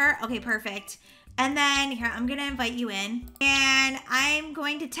bunker. Okay, perfect. And then, here, I'm gonna invite you in. And I'm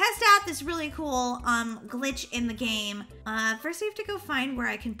going to test out this really cool glitch in the game. First, we have to go find where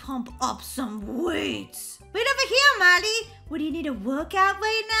I can pump up some weights. Wait over here, Molly. What, do you need a workout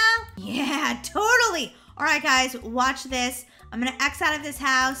right now? Yeah, totally. All right, guys, watch this. I'm gonna X out of this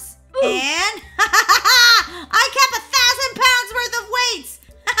house. Ooh. And I kept 1,000 pounds worth of weights.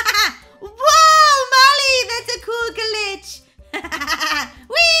 Whoa, Molly, that's a cool glitch.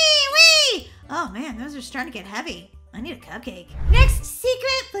 Wee! Oh man, those are starting to get heavy. I need a cupcake. Next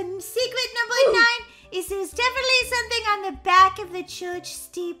secret number 9 is there's definitely something on the back of the church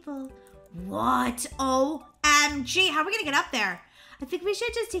steeple. What? OMG, how are we gonna get up there? I think we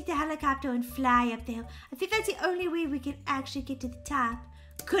should just take the helicopter and fly up there. I think that's the only way we can actually get to the top.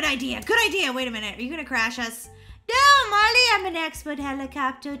 Good idea. Wait a minute, are you gonna crash us? No, Molly, I'm an expert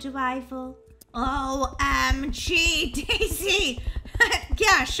helicopter driver. OMG, Daisy.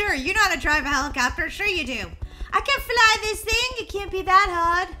 Yeah, sure, you know how to drive a helicopter. Sure you do. I can fly this thing. It can't be that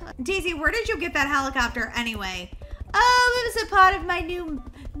hard. Daisy, where did you get that helicopter anyway? Oh, it was a part of my new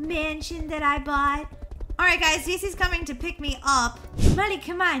mansion that I bought. All right, guys, Daisy's coming to pick me up. Molly,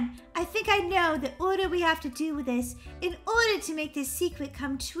 come on. I think I know the order we have to do with this in order to make this secret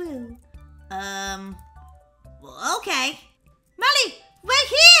come true. Well, okay. Molly, right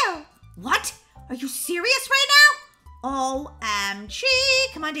here. What? Are you serious right now? OMG.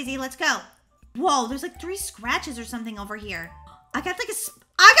 Come on, Daisy, let's go. Whoa, there's like 3 scratches or something over here. I got like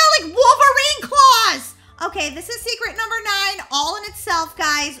Wolverine claws. Okay, this is secret number 9, all in itself,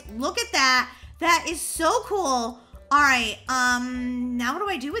 guys. Look at that. That is so cool. All right, now what do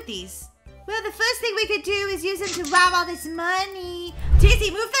I do with these? Well, the first thing we could do is use them to rob all this money. Daisy,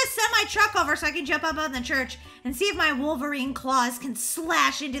 move this semi-truck over so I can jump up on the church and see if my Wolverine claws can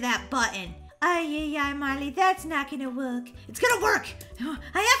slash into that button. Yeah, Marley, that's not gonna work. It's gonna work.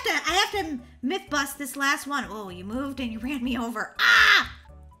 I have to myth bust this last one. Oh, you moved and you ran me over. Ah!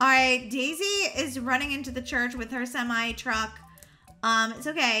 All right, Daisy is running into the church with her semi-truck. It's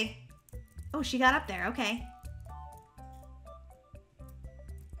okay. Oh, she got up there. Okay.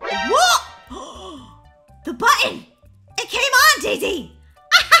 Whoa! The button! It came on, Daisy!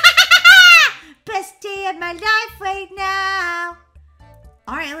 Best day of my life right now.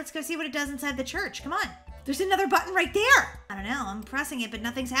 All right, let's go see what it does inside the church. Come on. There's another button right there. I don't know. I'm pressing it, but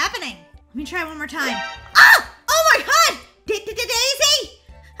nothing's happening. Let me try one more time. Ah! Oh my God! Daisy!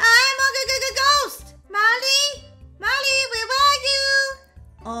 I'm a ghost. Molly, where are you?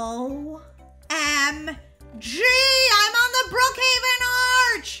 OMG! I'm on the Brookhaven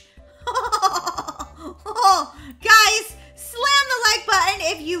Arch. Guys, slam the like button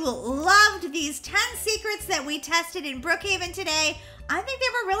if you loved these 10 secrets that we tested in Brookhaven today. I think they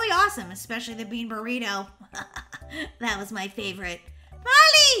were really awesome, especially the bean burrito. That was my favorite.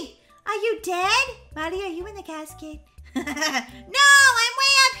 Molly, are you dead? Molly, are you in the casket? No, I'm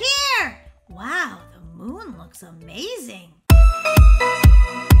way up here. Wow, the moon looks amazing.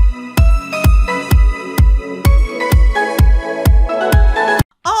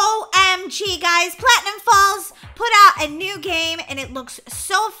 OMG, guys, Platinum Falls put out a new game and it looks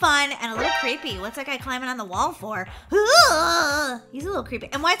so fun and a little creepy. What's that guy climbing on the wall for? Ooh, he's a little creepy.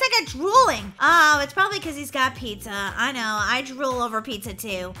 And why is that guy drooling? Oh, it's probably because he's got pizza. I know, I drool over pizza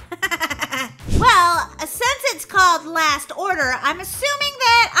too. Well, since it's called Last Order, I'm assuming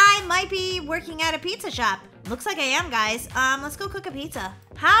that I might be working at a pizza shop. Looks like I am, guys. Let's go cook a pizza.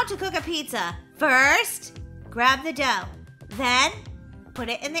 How to cook a pizza. First, grab the dough. Then, put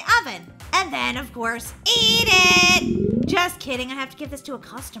it in the oven. And then, of course, eat it. Just kidding, I have to give this to a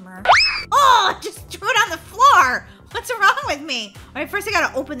customer. Oh, just threw it on the floor. What's wrong with me? All right, first I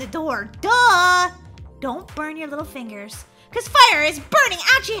gotta open the door. Duh. Don't burn your little fingers, because fire is burning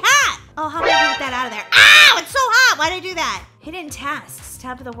ouchie hot. Oh, how am I gonna get that out of there? Ow, it's so hot. Why'd I do that? Hidden tasks.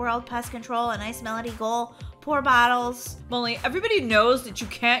 Top of the world, pest control, a nice melody goal, pour bottles. Molly, everybody knows that you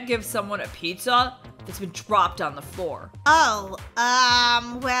can't give someone a pizza that's been dropped on the floor. Oh,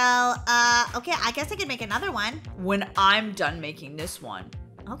 okay, I guess I could make another one. When I'm done making this one.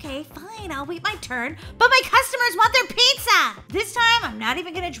 Okay, fine, I'll wait my turn. But my customers want their pizza! This time, I'm not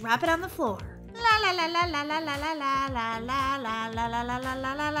even gonna drop it on the floor. La la la la la la la la la la la la la la la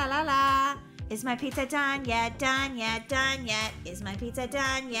la la la la la. Is my pizza done yet? Done yet? Done yet? Is my pizza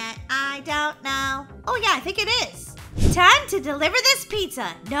done yet? I don't know. Oh yeah, I think it is. Time to deliver this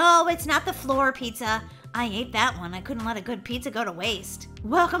pizza. No, it's not the floor pizza. I ate that one. I couldn't let a good pizza go to waste.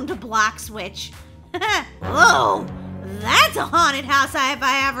 Welcome to Block Switch. Whoa, that's a haunted house if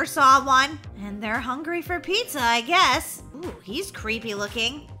I ever saw one. And they're hungry for pizza, I guess. Ooh, he's creepy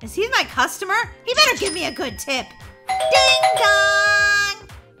looking. Is he my customer? He better give me a good tip. Ding dong!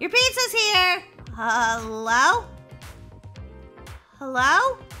 Your pizza's here. Hello?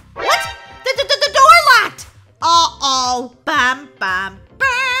 Hello? What? The door locked! Uh-oh. Bam, bam,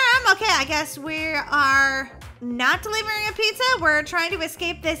 bam. Okay, I guess we are not delivering a pizza. We're trying to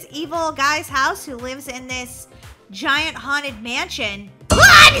escape this evil guy's house who lives in this giant haunted mansion.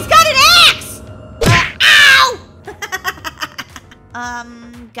 Ah, he's got an axe! Ow!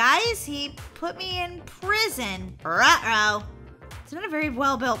 Guys, he put me in prison. Ruh-roh. It's not a very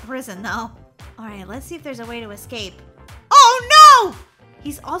well-built prison, though. All right, let's see if there's a way to escape. Oh, no!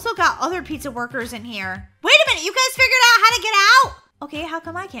 He's also got other pizza workers in here. Wait a minute, you guys figured out how to get out? Okay, how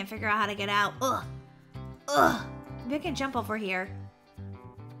come I can't figure out how to get out? Ugh. Ugh. Maybe I can jump over here.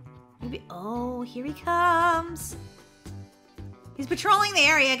 Maybe, oh, here he comes. He's patrolling the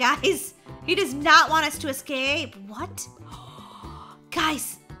area, guys. He does not want us to escape. What?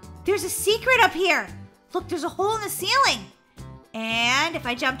 Guys, there's a secret up here. Look, there's a hole in the ceiling. And if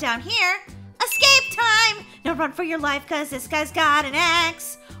I jump down here, escape time! Now run for your life, cause this guy's got an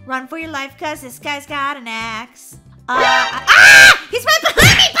axe. Run for your life, cause this guy's got an axe. He's right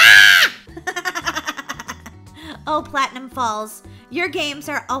behind me! Oh, Platinum Falls. Your games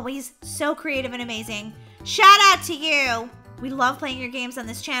are always so creative and amazing. Shout out to you. We love playing your games on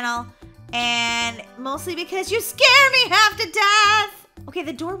this channel. And mostly because you scare me half to death. Okay,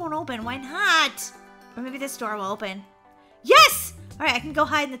 the door won't open. Why not? Or maybe this door will open. Yes! All right, I can go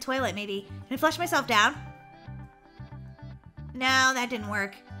hide in the toilet, maybe. Can I flush myself down? No, that didn't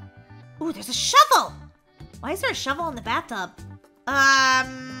work. Ooh, there's a shovel! Why is there a shovel in the bathtub?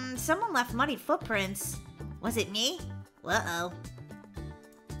 Someone left muddy footprints. Was it me? Uh-oh.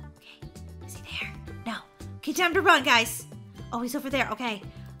 Okay, is he there? No. Okay, time to run, guys. Oh, he's over there, okay.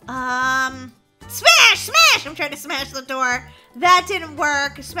 Smash! Smash! I'm trying to smash the door. That didn't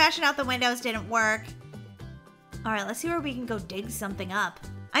work. Smashing out the windows didn't work. All right, let's see where we can go dig something up.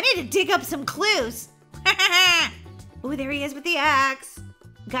 I need to dig up some clues. Ooh, there he is with the axe.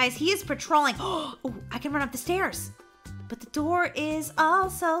 Guys, he is patrolling. Oh, I can run up the stairs. But the door is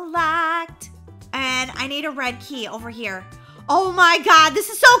also locked. And I need a red key over here. Oh my God, this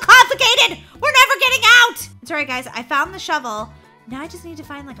is so complicated. We're never getting out. It's all right, guys. I found the shovel. Now I just need to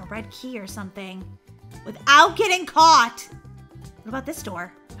find like a red key or something without getting caught. What about this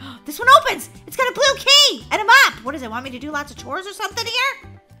door? This one opens! It's got a blue key and a mop! What does it want me to do? Lots of chores or something here?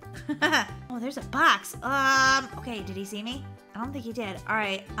 Oh, there's a box. Okay, did he see me? I don't think he did. All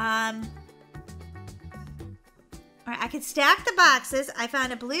right, I can stack the boxes. I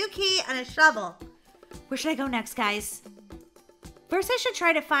found a blue key and a shovel. Where should I go next, guys? First, I should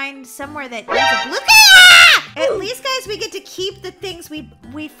try to find somewhere that needs a blue key! At least, guys, we get to keep the things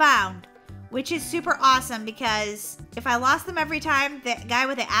we found. Which is super awesome because if I lost them every time the guy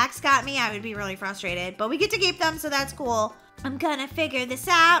with the axe got me, I would be really frustrated. But we get to keep them, so that's cool. I'm gonna figure this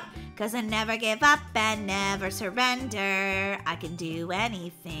out because I never give up and never surrender. I can do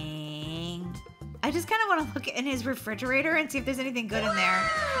anything. I just kind of want to look in his refrigerator and see if there's anything good in there.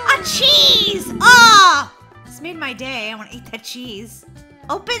 A cheese! Oh! This made my day. I want to eat that cheese.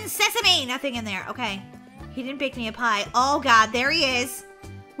 Open sesame! Nothing in there. Okay. He didn't bake me a pie. Oh, God. There he is.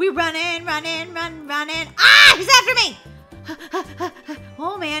 We running. Ah, he's after me.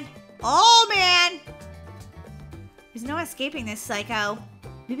 Oh, man. Oh, man. There's no escaping this psycho.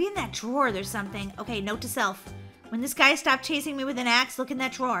 Maybe in that drawer there's something. Okay, note to self. When this guy stopped chasing me with an axe, look in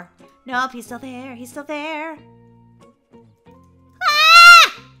that drawer. Nope, he's still there. He's still there.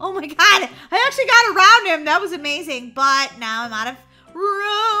 Ah! Oh, my God. I actually got around him. That was amazing. But now I'm out of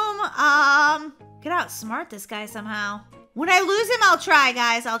room. Could outsmart this guy somehow. When I lose him, I'll try,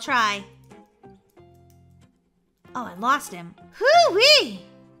 guys. I'll try. Oh, I lost him. Hoo-wee!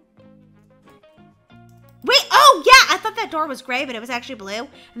 Wait, oh yeah, I thought that door was gray, but it was actually blue.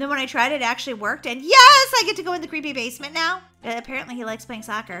 And then when I tried it, it actually worked. And yes, I get to go in the creepy basement now. Apparently he likes playing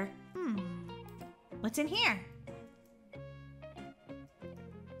soccer. What's in here?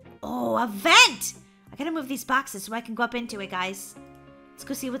 Oh, a vent. I gotta move these boxes so I can go up into it, guys. Let's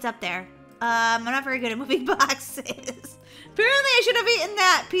go see what's up there. I'm not very good at moving boxes. Apparently I should have eaten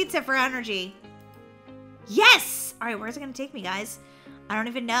that pizza for energy. Yes! All right, where's it gonna take me, guys? I don't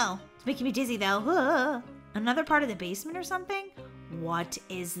even know. It's making me dizzy, though. Another part of the basement or something? What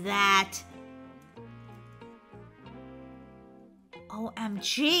is that?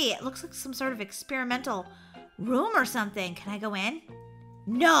 OMG, it looks like some sort of experimental room or something. Can I go in?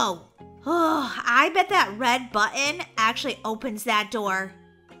 No. Oh, I bet that red button actually opens that door.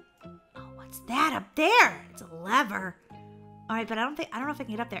 Oh, what's that up there? It's a lever. All right, but I don't know if I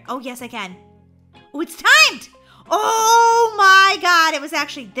can get up there. Oh, yes, I can. Oh, it's timed. Oh my God. It was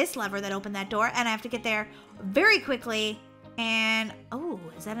actually this lever that opened that door, and I have to get there very quickly. And, oh,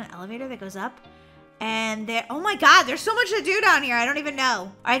 is that an elevator that goes up? And there, oh my God, there's so much to do down here. I don't even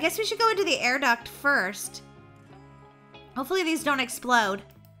know. I guess we should go into the air duct first. Hopefully these don't explode.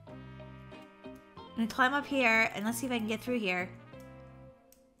 I'm gonna climb up here and let's see if I can get through here.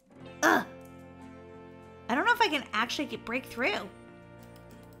 Ugh. I don't know if I can actually break through.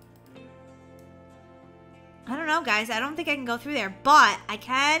 I don't know, guys. I don't think I can go through there, but I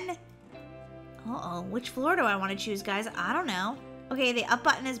can. Uh-oh, which floor do I want to choose, guys? I don't know. Okay, the up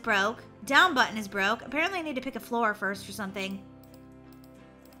button is broke. Down button is broke. Apparently I need to pick a floor first or something.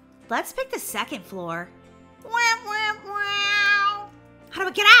 Let's pick the second floor. How do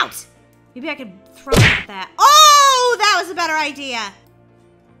I get out? Maybe I could throw it at that. Oh, that was a better idea.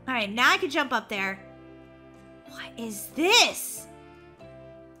 All right, now I can jump up there. What is this?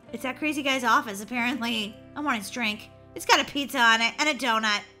 It's that crazy guy's office, apparently. I want his drink. It's got a pizza on it and a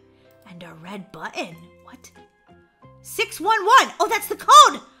donut. And a red button. What? 611. Oh, that's the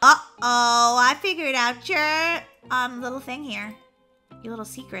code. Uh-oh, I figured out your little thing here. Your little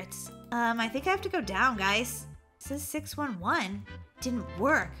secrets. I think I have to go down, guys. It says 611. Didn't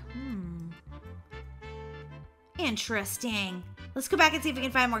work. Interesting. Let's go back and see if we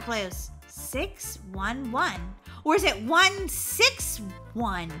can find more clues. 611. Or is it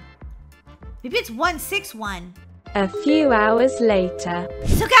 161? Maybe it's 161. A few hours later.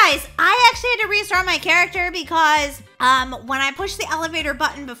 So guys, I actually had to restart my character because when I pushed the elevator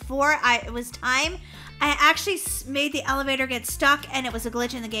button before it was time, I actually made the elevator get stuck and it was a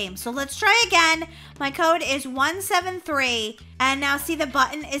glitch in the game. So let's try again. My code is 173. And now see, the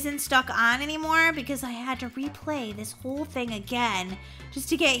button isn't stuck on anymore because I had to replay this whole thing again just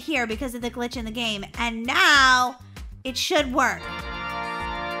to get here because of the glitch in the game. And now it should work.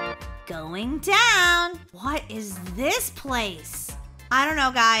 Going down. What is this place? I don't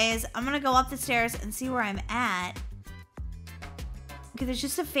know, guys. I'm gonna go up the stairs and see where I'm at. Okay, there's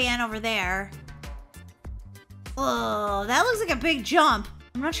just a fan over there. Oh, that looks like a big jump.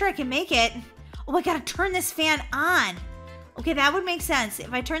 I'm not sure I can make it. Oh, I gotta turn this fan on. Okay, that would make sense.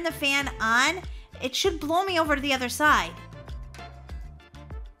 If I turn the fan on, it should blow me over to the other side.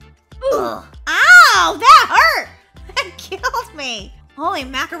 Ugh. Ow, that hurt. That killed me. Holy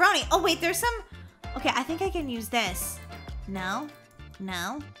macaroni. Oh, wait, there's some... Okay, I think I can use this. No.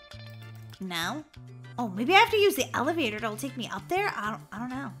 No. No. Oh, maybe I have to use the elevator to take me up there? I don't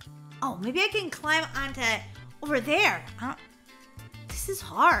know. Oh, maybe I can climb onto over there. This is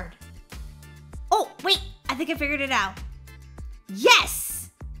hard. Oh, wait. I think I figured it out. Yes!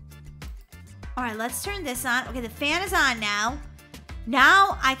 All right, let's turn this on. Okay, the fan is on now.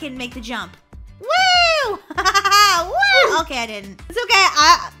 Now I can make the jump. Woo! Woo! Okay, I didn't. It's okay.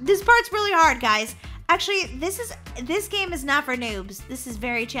 This part's really hard, guys. Actually, this game is not for noobs. This is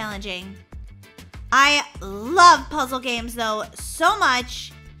very challenging. I love puzzle games, though, so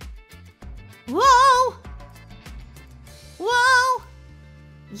much. Whoa! Whoa!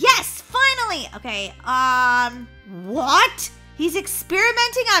 Yes, finally! Okay, what? He's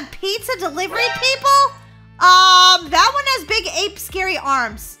experimenting on pizza delivery people? That one has big ape scary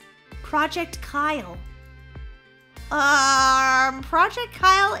arms. Project Kyle. Project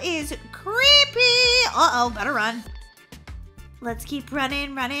Kyle is creepy. Uh-oh, better run. Let's keep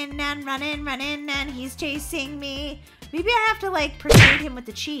running, and he's chasing me. Maybe I have to, like, persuade him with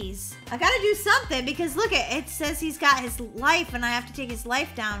the cheese. I gotta do something because, look, it says he's got his life and I have to take his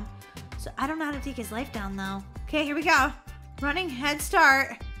life down. So I don't know how to take his life down, though. Okay, here we go. Running head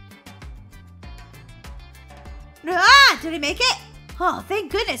start. Ah, did I make it? Oh,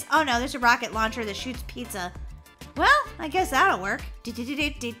 thank goodness. Oh, no, there's a rocket launcher that shoots pizza. Well, I guess that'll work.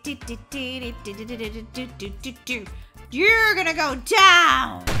 You're gonna go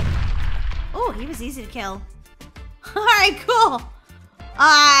down. Oh, he was easy to kill. All right, cool.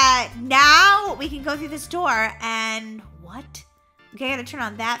 Now we can go through this door and what? Okay, I gotta turn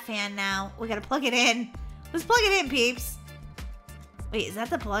on that fan now. We gotta plug it in. Let's plug it in, peeps. Wait, is that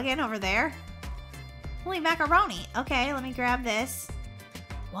the plug-in over there? Holy macaroni. Okay, let me grab this.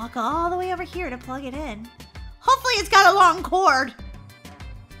 Walk all the way over here to plug it in. Hopefully it's got a long cord.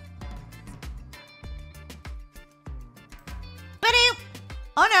 Ba-doop.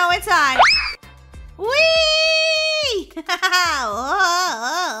 Oh no, it's on. Whee!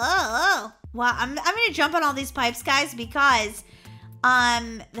 Well, I'm gonna jump on all these pipes, guys, because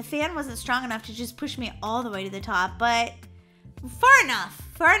the fan wasn't strong enough to just push me all the way to the top, but far enough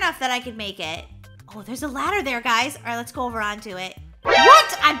that I could make it. Oh, there's a ladder there, guys. All right, let's go over onto it.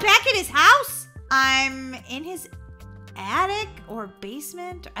 What? I'm back in his house? I'm in his attic or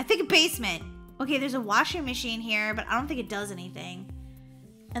basement? I think a basement. Okay, there's a washing machine here, but I don't think it does anything.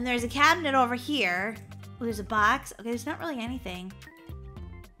 And there's a cabinet over here. Oh, there's a box. Okay, there's not really anything.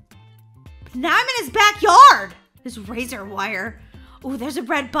 But now I'm in his backyard. There's razor wire. Oh, there's a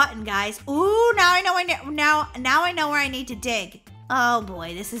red button, guys. Oh, now I know where I need to dig. Oh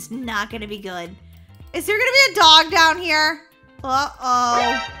boy, this is not gonna be good. Is there gonna be a dog down here?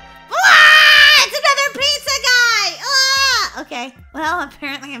 Uh-oh. Ah! It's another pizza guy! Ah! Okay, well,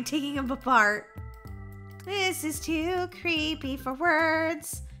 apparently I'm taking him apart. This is too creepy for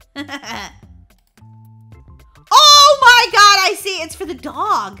words. Oh my god, I see. It's for the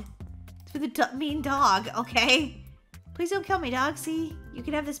dog. It's for the mean dog, okay? Please don't kill me, dog. See, you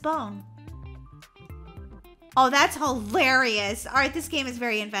can have this bone. Oh, that's hilarious. All right, this game is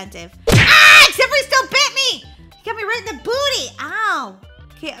very inventive. Ah, except for he still bit me. He got me right in the booty. Ow.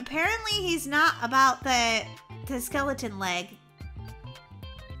 Okay, apparently he's not about the skeleton leg.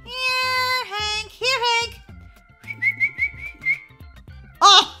 Here, Hank. Here, Hank.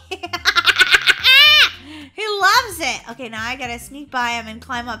 Oh, he loves it. Okay, now I gotta sneak by him and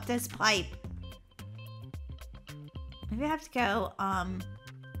climb up this pipe. Maybe I have to go,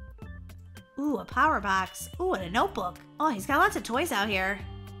 ooh, a power box. Ooh, and a notebook. Oh, he's got lots of toys out here.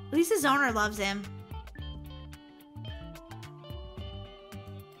 At least his owner loves him.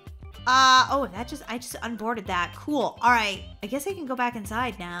 Oh, I just unboarded that. Cool. All right. I guess I can go back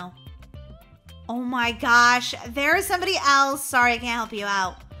inside now. Oh my gosh. There's somebody else. Sorry, I can't help you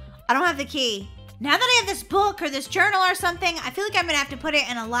out. I don't have the key. Now that I have this book or this journal or something, I feel like I'm gonna have to put it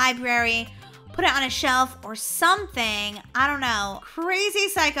in a library, put it on a shelf or something. I don't know. Crazy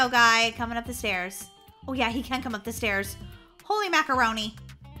psycho guy coming up the stairs. Oh yeah, he can come up the stairs. Holy macaroni.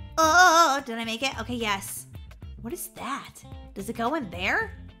 Oh, did I make it? Okay, yes. What is that? Does it go in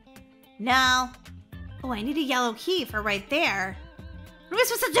there? No. Oh, I need a yellow key for right there. What am I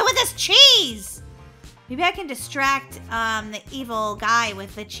supposed to do with this cheese? Maybe I can distract the evil guy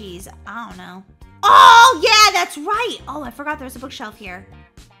with the cheese. I don't know. Oh, yeah, that's right. Oh, I forgot there's a bookshelf here.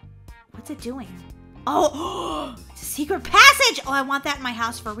 What's it doing? Oh, it's a secret passage. Oh, I want that in my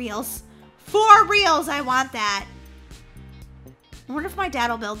house for reals. For reals, I want that. I wonder if my dad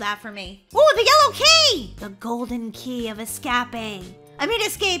will build that for me. Oh, the yellow key. The golden key of escaping.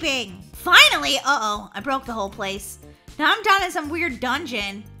 Finally. Uh-oh, I broke the whole place. Now I'm down in some weird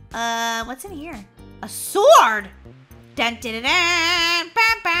dungeon. What's in here? A sword. Dun, dun, dun, dun.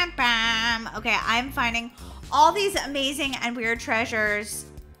 Bam, bam, bam. Okay, I'm finding all these amazing and weird treasures.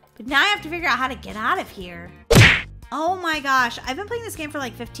 But now I have to figure out how to get out of here. Oh my gosh. I've been playing this game for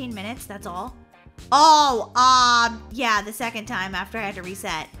like 15 minutes. That's all. Oh, yeah, the second time after I had to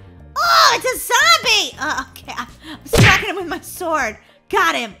reset. Oh, it's a zombie. Okay, I'm smacking him with my sword.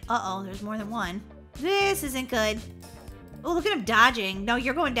 Got him. Uh-oh, there's more than one. This isn't good. Oh, look at him dodging. No,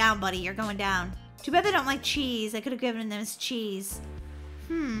 you're going down, buddy. You're going down. Too bad they don't like cheese. I could have given them his cheese.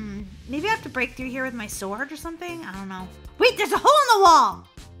 Maybe I have to break through here with my sword or something? I don't know. Wait, there's a hole in the wall.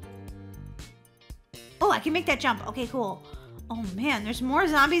 Oh, I can make that jump. Okay, cool. Oh, man, there's more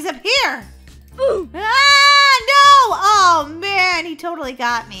zombies up here. Ooh. Ah, no. Oh, man, he totally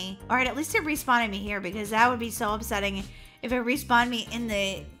got me. All right, at least it respawned me here because that would be so upsetting. If it respawned me in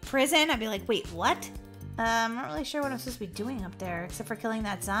the prison, I'd be like, wait, what? I'm not really sure what I'm supposed to be doing up there except for killing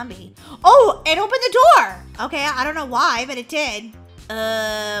that zombie. Oh, it opened the door. Okay, I don't know why, but it did.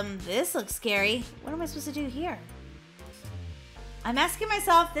 This looks scary. What am I supposed to do here? I'm asking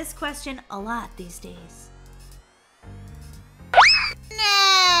myself this question a lot these days.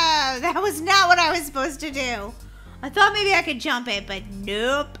 No, that was not what I was supposed to do. I thought maybe I could jump it, but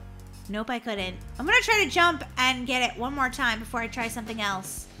nope. Nope, I couldn't. I'm gonna try to jump and get it one more time before I try something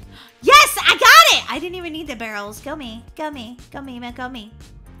else. Yes, I got it! I didn't even need the barrels. Go me, go me, go me, man, go me.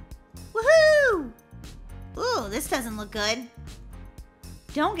 Woohoo! Ooh, this doesn't look good.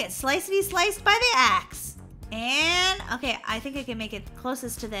 Don't get slicety-sliced by the axe. And, okay, I think I can make it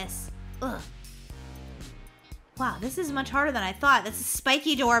closest to this. Ugh. Wow, this is much harder than I thought. This is a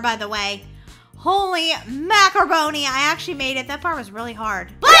spiky door, by the way. Holy macaroni, I actually made it. That part was really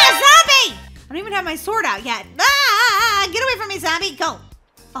hard. Blah, zombie! I don't even have my sword out yet. Ah, get away from me, zombie. Go.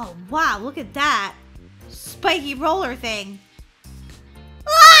 Oh, wow, look at that. Spiky roller thing.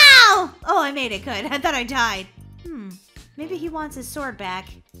 Wow! Oh, I made it. Good. I thought I died. Maybe he wants his sword back.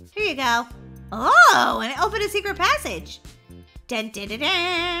 Here you go. Oh, and it opened a secret passage. Dun, dun, dun,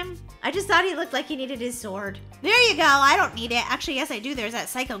 dun. I just thought he looked like he needed his sword. There you go. I don't need it. Actually, yes, I do. There's that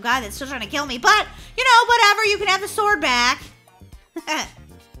psycho guy that's still trying to kill me. But, you know, whatever. You can have the sword back.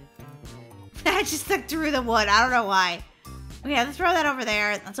 I just stuck through the wood. I don't know why. Okay, let's throw that over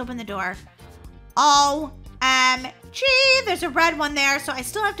there. Let's open the door. OMG. There's a red one there. So I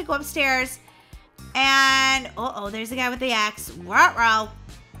still have to go upstairs. And, uh-oh, there's the guy with the axe. Ruh-roh.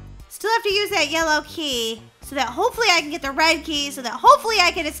 Still have to use that yellow key so that hopefully I can get the red key so that hopefully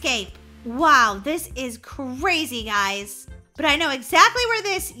I can escape. Wow, this is crazy, guys. But I know exactly where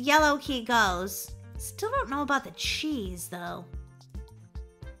this yellow key goes. Still don't know about the cheese, though.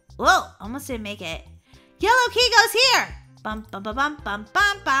 Whoa, almost didn't make it. Yellow key goes here. Bum, bum, bum, bum, bum,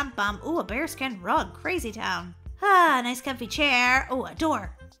 bum, bum, bum. Ooh, a bearskin rug. Crazy town. Ah, nice comfy chair. Ooh, a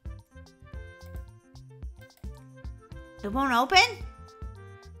door. It won't open?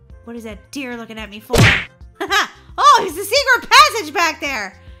 What is that deer looking at me for? Oh, there's a secret passage back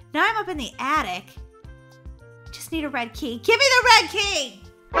there. Now I'm up in the attic. Just need a red key. Give me the red key.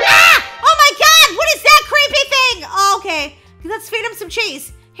 Ah! Oh my God, what is that creepy thing? Oh, okay, let's feed him some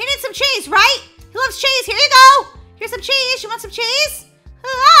cheese. He needs some cheese, right? He loves cheese. Here you go. Here's some cheese. You want some cheese? Ah,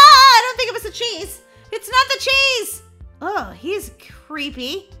 I don't think it was the cheese. It's not the cheese. Oh, he's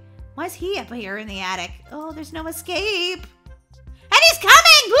creepy. Why is he up here in the attic? Oh, there's no escape. And he's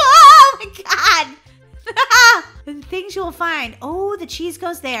coming! Oh my God! And things you'll find. Oh, the cheese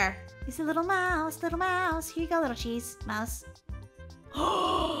goes there. He's a little mouse, little mouse. Here you go, little cheese, mouse.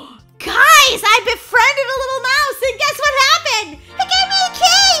 Oh, guys, I befriended a little mouse, and guess what happened? It gave me a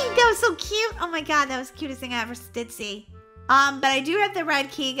key! That was so cute. Oh my God, that was the cutest thing I ever did see. But I do have the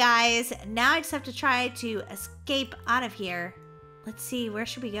red key, guys. Now I just have to try to escape out of here. Let's see, where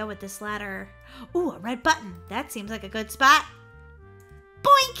should we go with this ladder? Ooh, a red button. That seems like a good spot.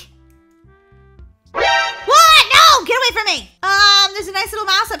 Boink! What? No! Get away from me! There's a nice little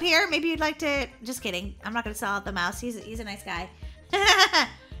mouse up here. Maybe you'd like to... Just kidding. I'm not going to sell out the mouse. He's a nice guy.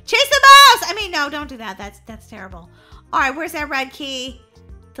 Chase the mouse! I mean, no, don't do that. That's terrible. All right, where's that red key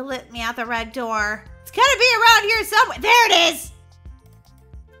to let me out the red door? It's got to be around here somewhere. There it is!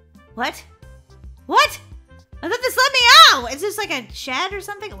 What? What? I thought this let me out. Is this like a shed or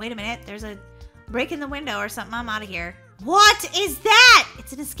something? Wait a minute. There's a break in the window or something. I'm out of here. What is that?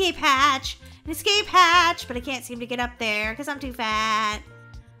 It's an escape hatch. An escape hatch, but I can't seem to get up there because I'm too fat.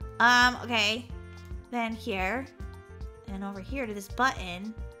 Okay. Then here. And over here to this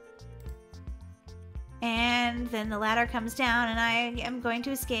button. And then the ladder comes down and I am going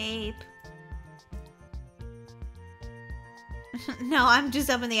to escape. No, I'm just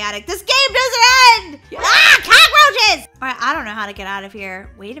up in the attic. This game doesn't end! Ah, cockroaches! All right, I don't know how to get out of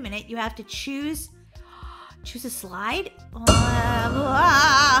here. Wait a minute, you have to choose a slide?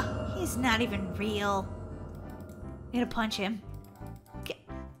 He's not even real. I'm gonna punch him. Okay.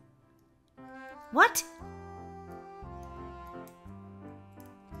 What?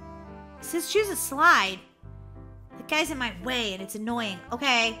 It says choose a slide. The guy's in my way and it's annoying.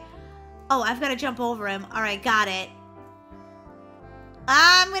 Okay. Oh, I've got to jump over him. All right, got it.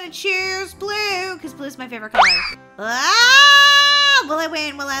 I'm going to choose blue because blue's my favorite color. Ah! Will I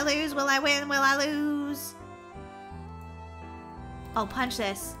win? Will I lose? Will I win? Will I lose? Oh, punch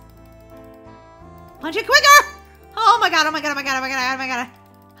this. Punch it quicker! Oh my God, oh my God, oh my God, oh my God, oh my God.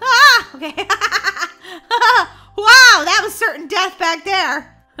 Ah! Okay. Wow, that was certain death back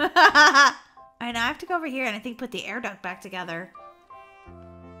there. All right, now I have to go over here and I think put the air duct back together.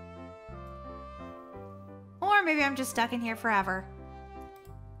 Or maybe I'm just stuck in here forever.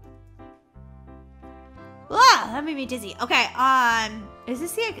 Ah, that made me dizzy. Okay, is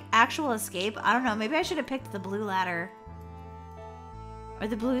this the actual escape? I don't know. Maybe I should have picked the blue ladder. Or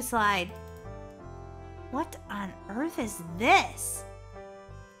the blue slide. What on earth is this?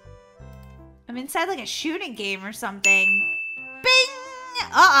 I'm inside like a shooting game or something. Bing!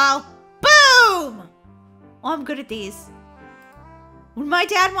 Uh-oh. Boom! Oh, I'm good at these. When my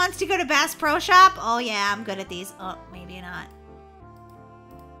dad wants to go to Bass Pro Shop, oh yeah, I'm good at these. Oh, maybe not.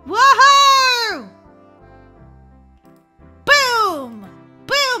 Woohoo! Boom!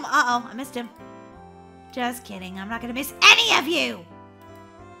 Boom! Uh-oh, I missed him. Just kidding. I'm not going to miss any of you.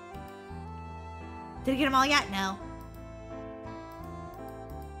 Did I get them all yet? No.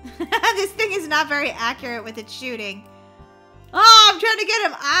 This thing is not very accurate with its shooting. Oh, I'm trying to get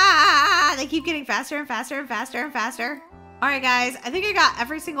him. Ah, they keep getting faster and faster and faster and faster. All right, guys, I think I got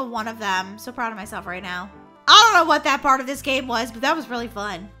every single one of them. So proud of myself right now. I don't know what that part of this game was, but that was really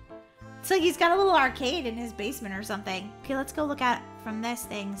fun. It's like he's got a little arcade in his basement or something. Okay, let's go look at from this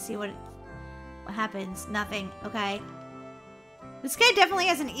thing, see what happens. Nothing. Okay. This guy definitely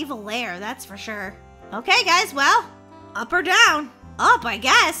has an evil lair, that's for sure. Okay, guys, well, up or down? Up, I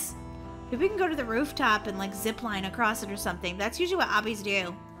guess. Maybe we can go to the rooftop and like zip line across it or something. That's usually what Obbies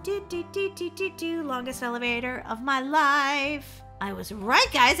do. Longest elevator of my life. I was right,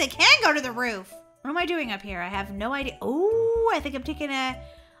 guys. I can go to the roof. What am I doing up here? I have no idea. Oh, I think I'm taking a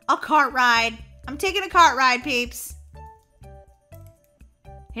cart ride. I'm taking a cart ride, peeps.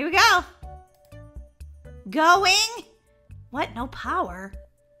 Here we go. Going. What? No power?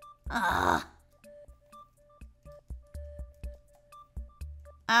 Ugh.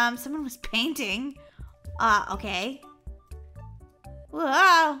 Someone was painting. Okay.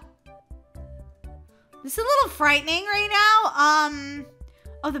 Whoa. This is a little frightening right now.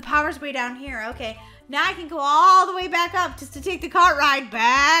 Oh, the power's way down here. Okay. Now I can go all the way back up just to take the cart ride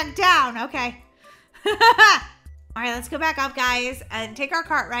back down. Okay. All right, let's go back up, guys, and take our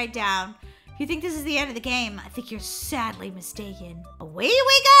cart ride down. If you think this is the end of the game, I think you're sadly mistaken. Away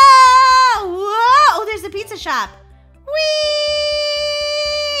we go! Whoa! Oh, there's the pizza shop. Whee!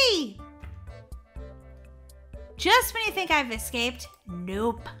 Just when you think I've escaped,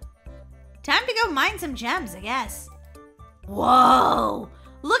 nope. Time to go mine some gems, I guess. Whoa!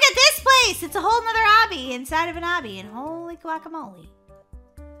 Look at this place! It's a whole nother obby inside of an obby, and holy guacamole.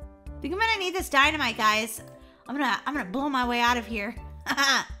 I think I'm gonna need this dynamite, guys. I'm gonna blow my way out of here.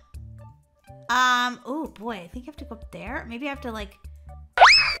 Oh boy, I think I have to go up there. Maybe I have to like.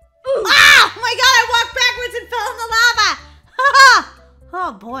 Ah! Oh my god, I walked backwards and fell in the lava!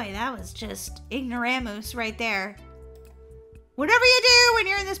 Oh boy, that was just ignoramus right there. Whatever you do when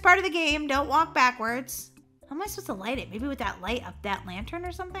you're in this part of the game, don't walk backwards. How am I supposed to light it? Maybe with that light up that lantern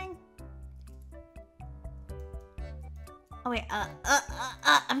or something? Oh wait,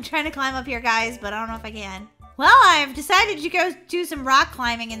 I'm trying to climb up here, guys, but I don't know if I can. Well, I've decided to go do some rock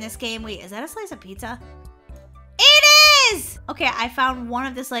climbing in this game. Wait, is that a slice of pizza? It is! Okay, I found one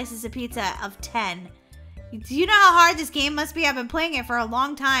of the slices of pizza of 10. Do you know how hard this game must be? I've been playing it for a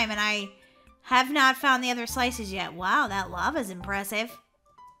long time, and I have not found the other slices yet. Wow, that lava's impressive.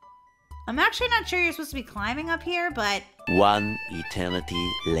 I'm actually not sure you're supposed to be climbing up here, but... One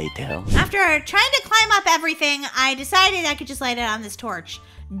eternity later. After trying to climb up everything, I decided I could just light it on this torch.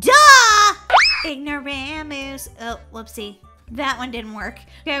 Duh! Ignoramus. Oh, whoopsie. That one didn't work.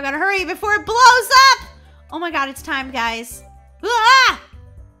 Okay, I've got to hurry before it blows up! Oh my god, it's time, guys. Ah!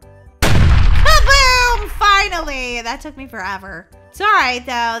 Kaboom! Finally! That took me forever. It's alright,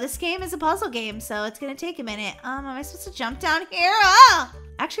 though. This game is a puzzle game, so it's gonna take a minute. Am I supposed to jump down here? Ah!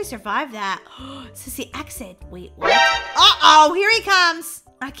 Actually survived that. This is the exit. Wait, what? Uh-oh, here he comes.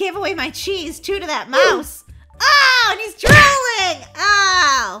 I gave away my cheese, too, to that mouse. Oh, and he's drooling.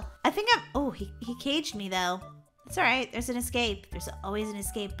 Oh. I think I'm... Oh, he caged me, though. It's all right. There's an escape. There's always an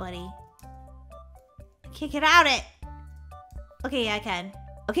escape, buddy. I can't get out it. Okay, yeah, I can.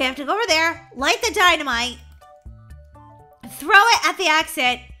 Okay, I have to go over there, light the dynamite, throw it at the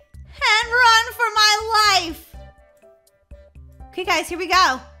exit, and run for my life. Okay, guys, here we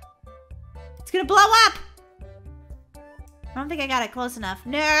go. It's gonna blow up. I don't think I got it close enough.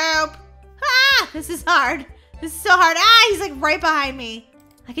 Nope. Ah, this is hard. This is so hard. Ah, he's like right behind me.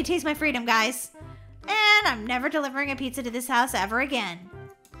 I can taste my freedom, guys. And I'm never delivering a pizza to this house ever again.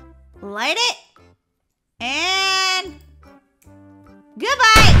 Light it. And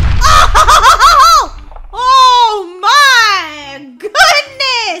goodbye. Oh! Oh my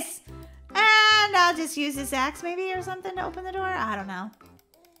goodness! And I'll just use this axe maybe or something to open the door. I don't know.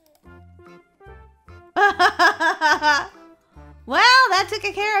 Well, that took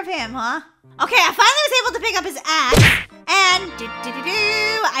care of him, huh? Okay, I finally was able to pick up his axe. And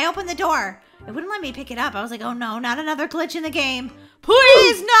I opened the door. It wouldn't let me pick it up. I was like, oh no, not another glitch in the game.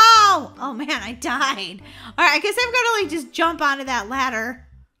 Please, no! Oh man, I died. All right, I guess I'm gonna like just jump onto that ladder.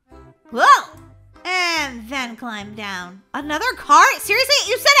 Whoa! And then climb down. Another cart?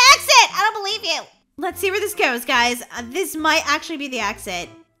 Seriously? You said exit! I don't believe you. Let's see where this goes, guys. This might actually be the exit.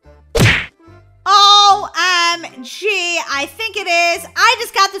 OMG, I think it is. I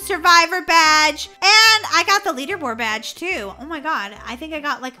just got the survivor badge and I got the leaderboard badge too. Oh my god, I think I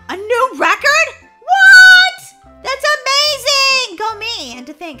got like a new record? What? That's amazing! Go me. And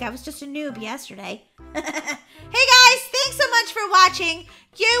to think I was just a noob yesterday. Hey guys, thanks so much for watching.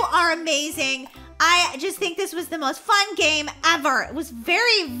 You are amazing. I just think this was the most fun game ever. It was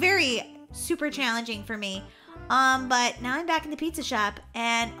very, very super challenging for me. But now I'm back in the pizza shop,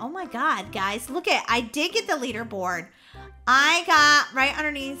 and oh my God, guys, look at, I did get the leaderboard. I got right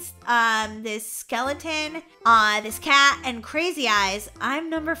underneath this skeleton, this cat, and crazy eyes. I'm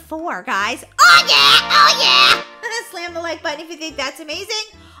number 4, guys. Oh yeah, oh yeah. Slam the like button if you think that's amazing.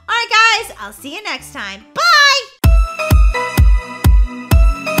 All right, guys, I'll see you next time. Bye.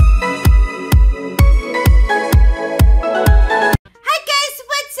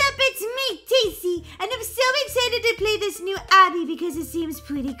 And I'm so excited to play this new Obby because it seems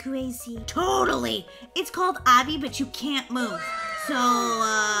pretty crazy. Totally. It's called Obby, but you can't move. So,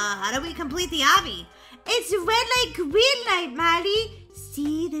 how do we complete the Obby? It's red light, green light, Molly.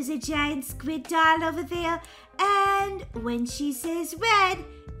 See, there's a giant squid doll over there. And when she says red,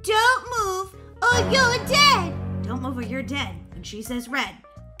 don't move or you're dead. Don't move or you're dead. When she says red.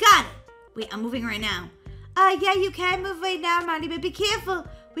 Got it. Wait, I'm moving right now. Yeah, you can move right now, Molly, but be careful.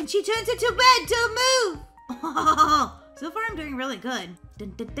 When she turns into red, don't move. Oh, so far I'm doing really good.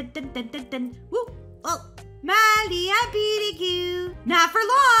 Dun, dun, dun, dun, dun, dun, dun. Woo. Oh, Molly, I'm beating you. not for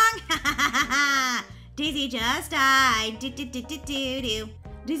long. Daisy just died. Do, do, do, do, do, do.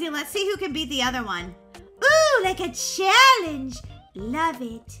 Daisy, let's see who can beat the other one. Ooh, like a challenge. Love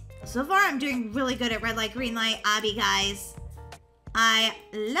it. So far I'm doing really good at red light, green light, Obby, guys. I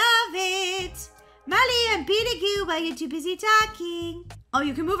love it. Molly, I'm beating you while you're too busy talking. Oh,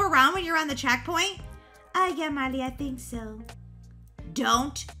 you can move around when you're on the checkpoint? Yeah, Molly, I think so.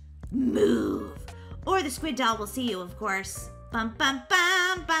 Don't move. Or the squid doll will see you, of course. Bum, bum,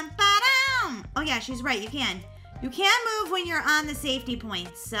 bum, bum, ba-dum. Oh, yeah, she's right. You can. You can move when you're on the safety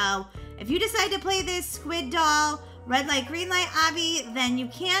point. So if you decide to play this squid doll, red light, green light, Obby, then you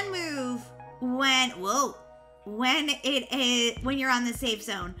can move when you're on the safe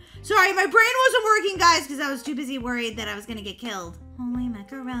zone. Sorry, my brain wasn't working, guys, because I was too busy worried that I was gonna get killed. Holy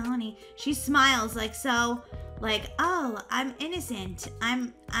macaroni. She smiles like so, like, oh, I'm innocent.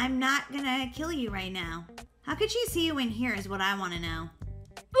 I'm not gonna kill you right now. How could she see you in here is what I want to know.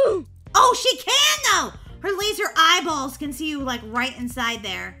 Ooh. Oh, she can though! Her laser eyeballs can see you like right inside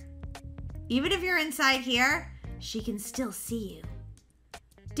there. Even if you're inside here, she can still see you.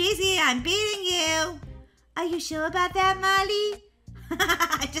 Daisy, I'm beating you. Are you sure about that, Molly?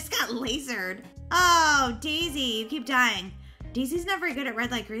 I just got lasered. Oh, Daisy, you keep dying. Daisy's not very good at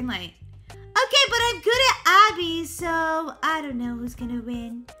red light, green light. Okay, but I'm good at Obby, so I don't know who's gonna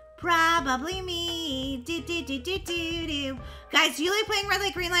win. Probably me. Do, do, do, do, do, do. Guys, do you like playing red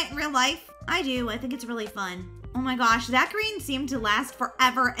light, green light in real life? I do. I think it's really fun. Oh my gosh, that green seemed to last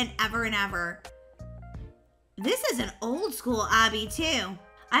forever and ever and ever. This is an old school Obby too.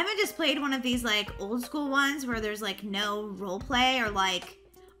 I haven't just played one of these like old school ones where there's like no role play or like,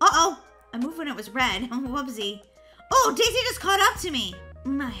 uh-oh, I moved when it was red. Whoopsie. Oh, Daisy just caught up to me.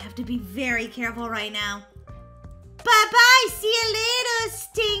 I have to be very careful right now. Bye-bye, see you later,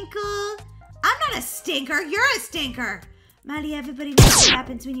 stinker. I'm not a stinker, you're a stinker. Molly, everybody knows what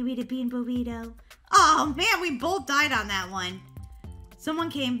happens when you eat a bean burrito. Oh man, we both died on that one.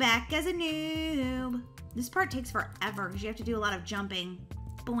 Someone came back as a noob. This part takes forever because you have to do a lot of jumping.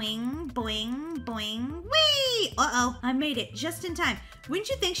 Boing, boing, boing, whee! Uh-oh, I made it just in time. Wouldn't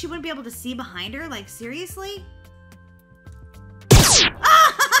you think she wouldn't be able to see behind her? Like, seriously?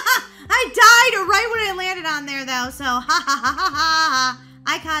 I died right when I landed on there, though, so ha ha ha ha ha.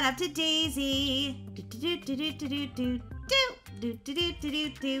 I caught up to Daisy. Do do do do do do do do do do do do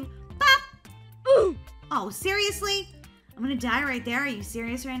do. Pop! Ooh! Oh, seriously? I'm gonna die right there. Are you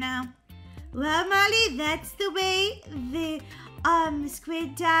serious right now? Well, Molly, that's the way the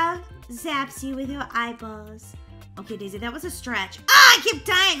squid doll zaps you with her eyeballs. Okay, Daisy, that was a stretch. Ah, I keep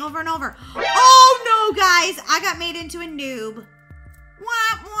dying over and over. Oh, no, guys. I got made into a noob.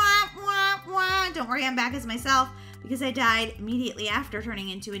 Wah, wah, wah, wah. Don't worry, I'm back as myself because I died immediately after turning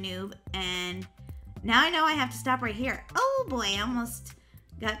into a noob. And now I know I have to stop right here. Oh, boy, I almost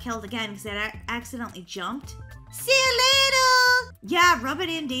got killed again because I accidentally jumped. See you later. Yeah, rub it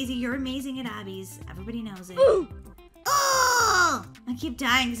in, Daisy. You're amazing at Obbies. Everybody knows it. Ooh. Oh! I keep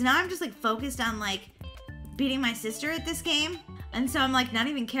dying because now I'm just like focused on like beating my sister at this game. And so I'm like not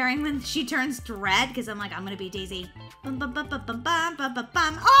even caring when she turns to red because I'm like, I'm going to beat Daisy. Bum, bum, bum, bum, bum, bum, bum, bum,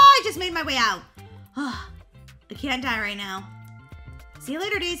 bum. Oh, I just made my way out. Oh, I can't die right now. See you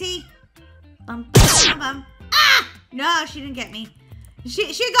later, Daisy. Bum, bum, bum, bum. Ah! No, she didn't get me. She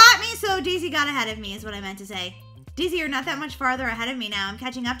got me, so Daisy got ahead of me is what I meant to say. Daisy, you're not that much farther ahead of me now. I'm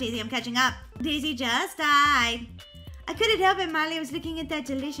catching up, Daisy. I'm catching up. Daisy just died. I couldn't help it, Molly. I was looking at that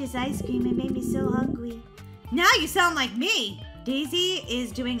delicious ice cream. It made me so hungry. Now you sound like me. Daisy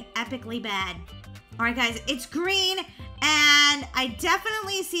is doing epically bad. All right, guys, it's green, and I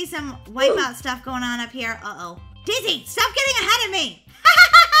definitely see some wipeout stuff going on up here. Uh-oh. Daisy, stop getting ahead of me.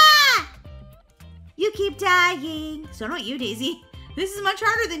 You keep dying. So don't you, Daisy. This is much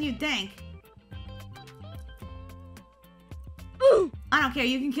harder than you'd think. I don't care.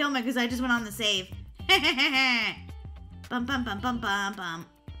 You can kill me because I just went on the save. Bum, bum, bum, bum, bum, bum.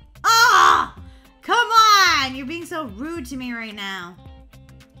 Oh! Come on! You're being so rude to me right now.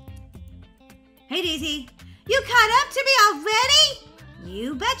 Hey, Daisy. You caught up to me already?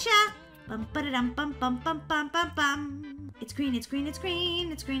 You betcha. Bum, ba-da-dum, bum, bum, bum, bum, bum, bum. It's green, it's green, it's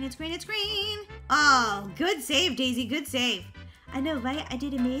green. It's green, it's green, it's green. Oh, good save, Daisy. Good save. I know, right? I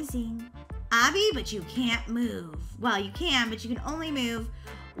did amazing. Obby, but you can't move. Well, you can, but you can only move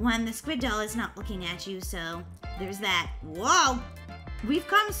when the squid doll is not looking at you, so there's that. Whoa! We've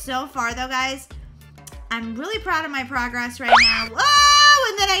come so far, though, guys. I'm really proud of my progress right now. Whoa!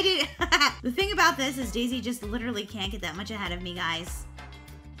 And then I did... The thing about this is Daisy just literally can't get that much ahead of me, guys.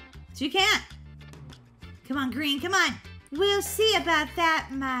 So you can't. Come on, green, come on. We'll see about that,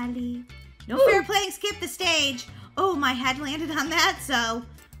 Molly. No fair playing, skip the stage. Oh, my head landed on that, so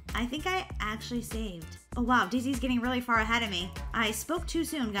I think I actually saved. Oh, wow, Daisy's getting really far ahead of me. I spoke too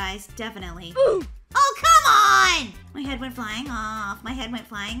soon, guys, definitely. Oh, come on! My head went flying off. My head went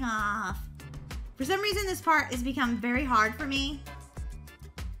flying off. For some reason, this part has become very hard for me.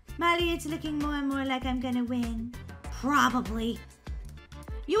 Molly, it's looking more and more like I'm gonna win. Probably.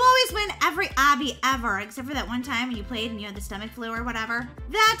 You always win every obby ever, except for that one time when you played and you had the stomach flu or whatever.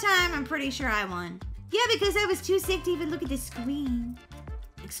 That time, I'm pretty sure I won. Yeah, because I was too sick to even look at the screen.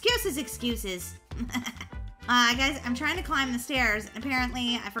 Excuses, excuses. Guys, I'm trying to climb the stairs.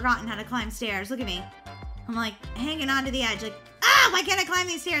 Apparently, I've forgotten how to climb stairs. Look at me. I'm like hanging on to the edge. Like, why can't I climb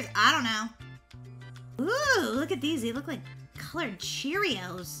these stairs? I don't know. Ooh, look at these. They look like colored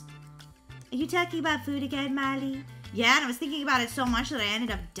Cheerios. Are you talking about food again, Molly? Yeah, and I was thinking about it so much that I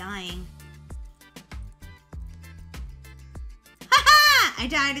ended up dying. Ha-ha! I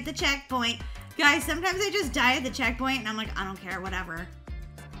died at the checkpoint. Guys, sometimes I just die at the checkpoint and I'm like, I don't care, whatever.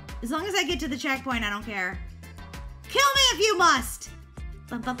 As long as I get to the checkpoint, I don't care. Kill me if you must!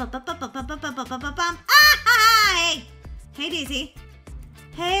 Bum, bum, bum, bum, bum, bum, bum, bum, bum, bum, bum, bum. Hey! Hey, Daisy.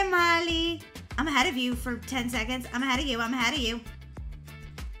 Hey, Molly. I'm ahead of you for 10 seconds. I'm ahead of you. I'm ahead of you.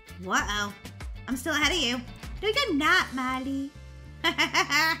 Uh-oh. I'm still ahead of you. No, you're not, Molly.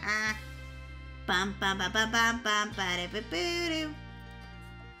 Bum, bum, bum, bum, bum, bum, ba-da-ba-boo-doo.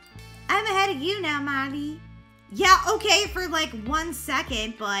 I'm ahead of you now, Molly. Yeah, okay, for like 1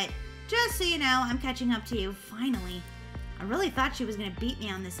 second, but just so you know, I'm catching up to you, finally. I really thought she was gonna beat me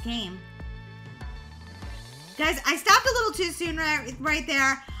on this game. Guys, I stopped a little too soon right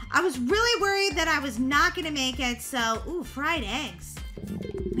there. I was really worried that I was not gonna make it, so, ooh, fried eggs.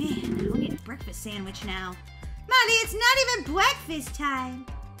 Man, I don't need a breakfast sandwich now. Molly, it's not even breakfast time.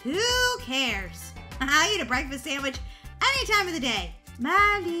 Who cares? I'll eat a breakfast sandwich any time of the day.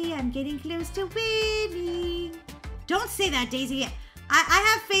 Molly, I'm getting close to winning. Don't say that, Daisy.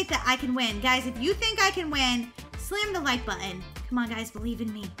 I have faith that I can win. Guys, if you think I can win, slam the like button. Come on, guys, believe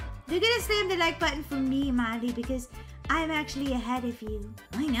in me. They're gonna slam the like button for me, Molly, because I'm actually ahead of you.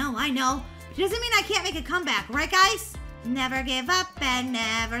 I know. But it doesn't mean I can't make a comeback, right, guys? Never give up and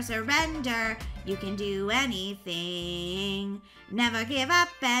never surrender. You can do anything. Never give up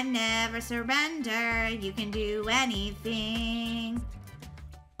and never surrender. You can do anything.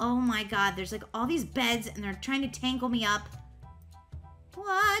 Oh my god, there's like all these beds and they're trying to tangle me up.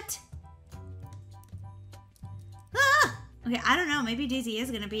 What? Ah! Okay, I don't know. Maybe Daisy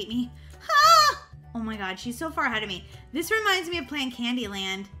is gonna beat me. Ah! Oh my god, she's so far ahead of me. This reminds me of playing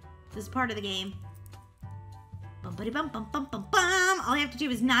Candyland. This is part of the game. Bum, bum, bum, bum, bum, bum. All you have to do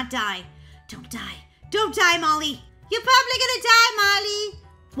is not die. Don't die. Don't die, Molly. You're probably gonna die, Molly.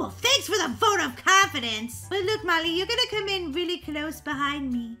 Well, thanks for the vote of confidence. But look, Molly, you're gonna come in really close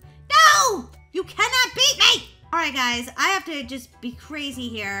behind me. No! You cannot beat me! All right, guys, I have to just be crazy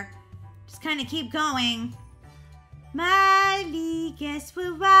here. Just kind of keep going. Molly, guess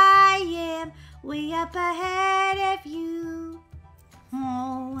where I am? Way up ahead of you.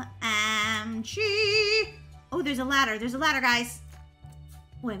 OMG. Oh, there's a ladder. There's a ladder, guys.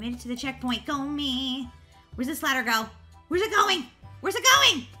 Oh, I made it to the checkpoint. Go me. Where's this ladder go? Where's it going? Where's it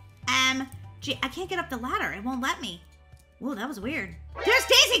going? MG. I can't get up the ladder. It won't let me. Whoa, that was weird. There's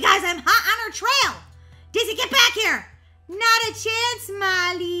Daisy, guys. I'm hot on her trail. Daisy, get back here. Not a chance,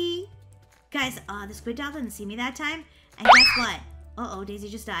 Molly. Guys, the squid doll didn't see me that time. And guess what? Uh-oh, Daisy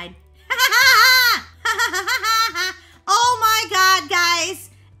just died. Oh my god, guys.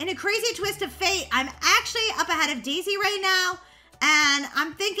 In a crazy twist of fate, I'm actually up ahead of Daisy right now. And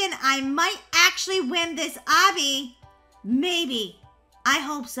I'm thinking I might actually win this obby. Maybe. I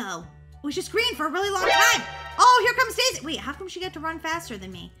hope so. We should screen for a really long time. Oh, here comes Daisy. Wait, how come she got to run faster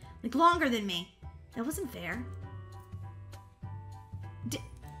than me? Like longer than me? That wasn't fair.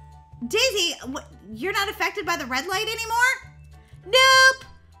 Daisy, you're not affected by the red light anymore? Nope.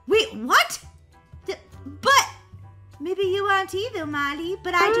 Wait, what? But maybe you aren't either, Molly,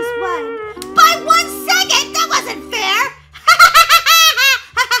 but I just won. By 1 second? That wasn't fair.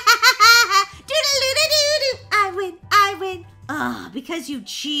 I win. Ugh, because you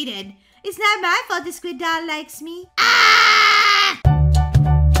cheated. It's not my fault the squid doll likes me. Ah!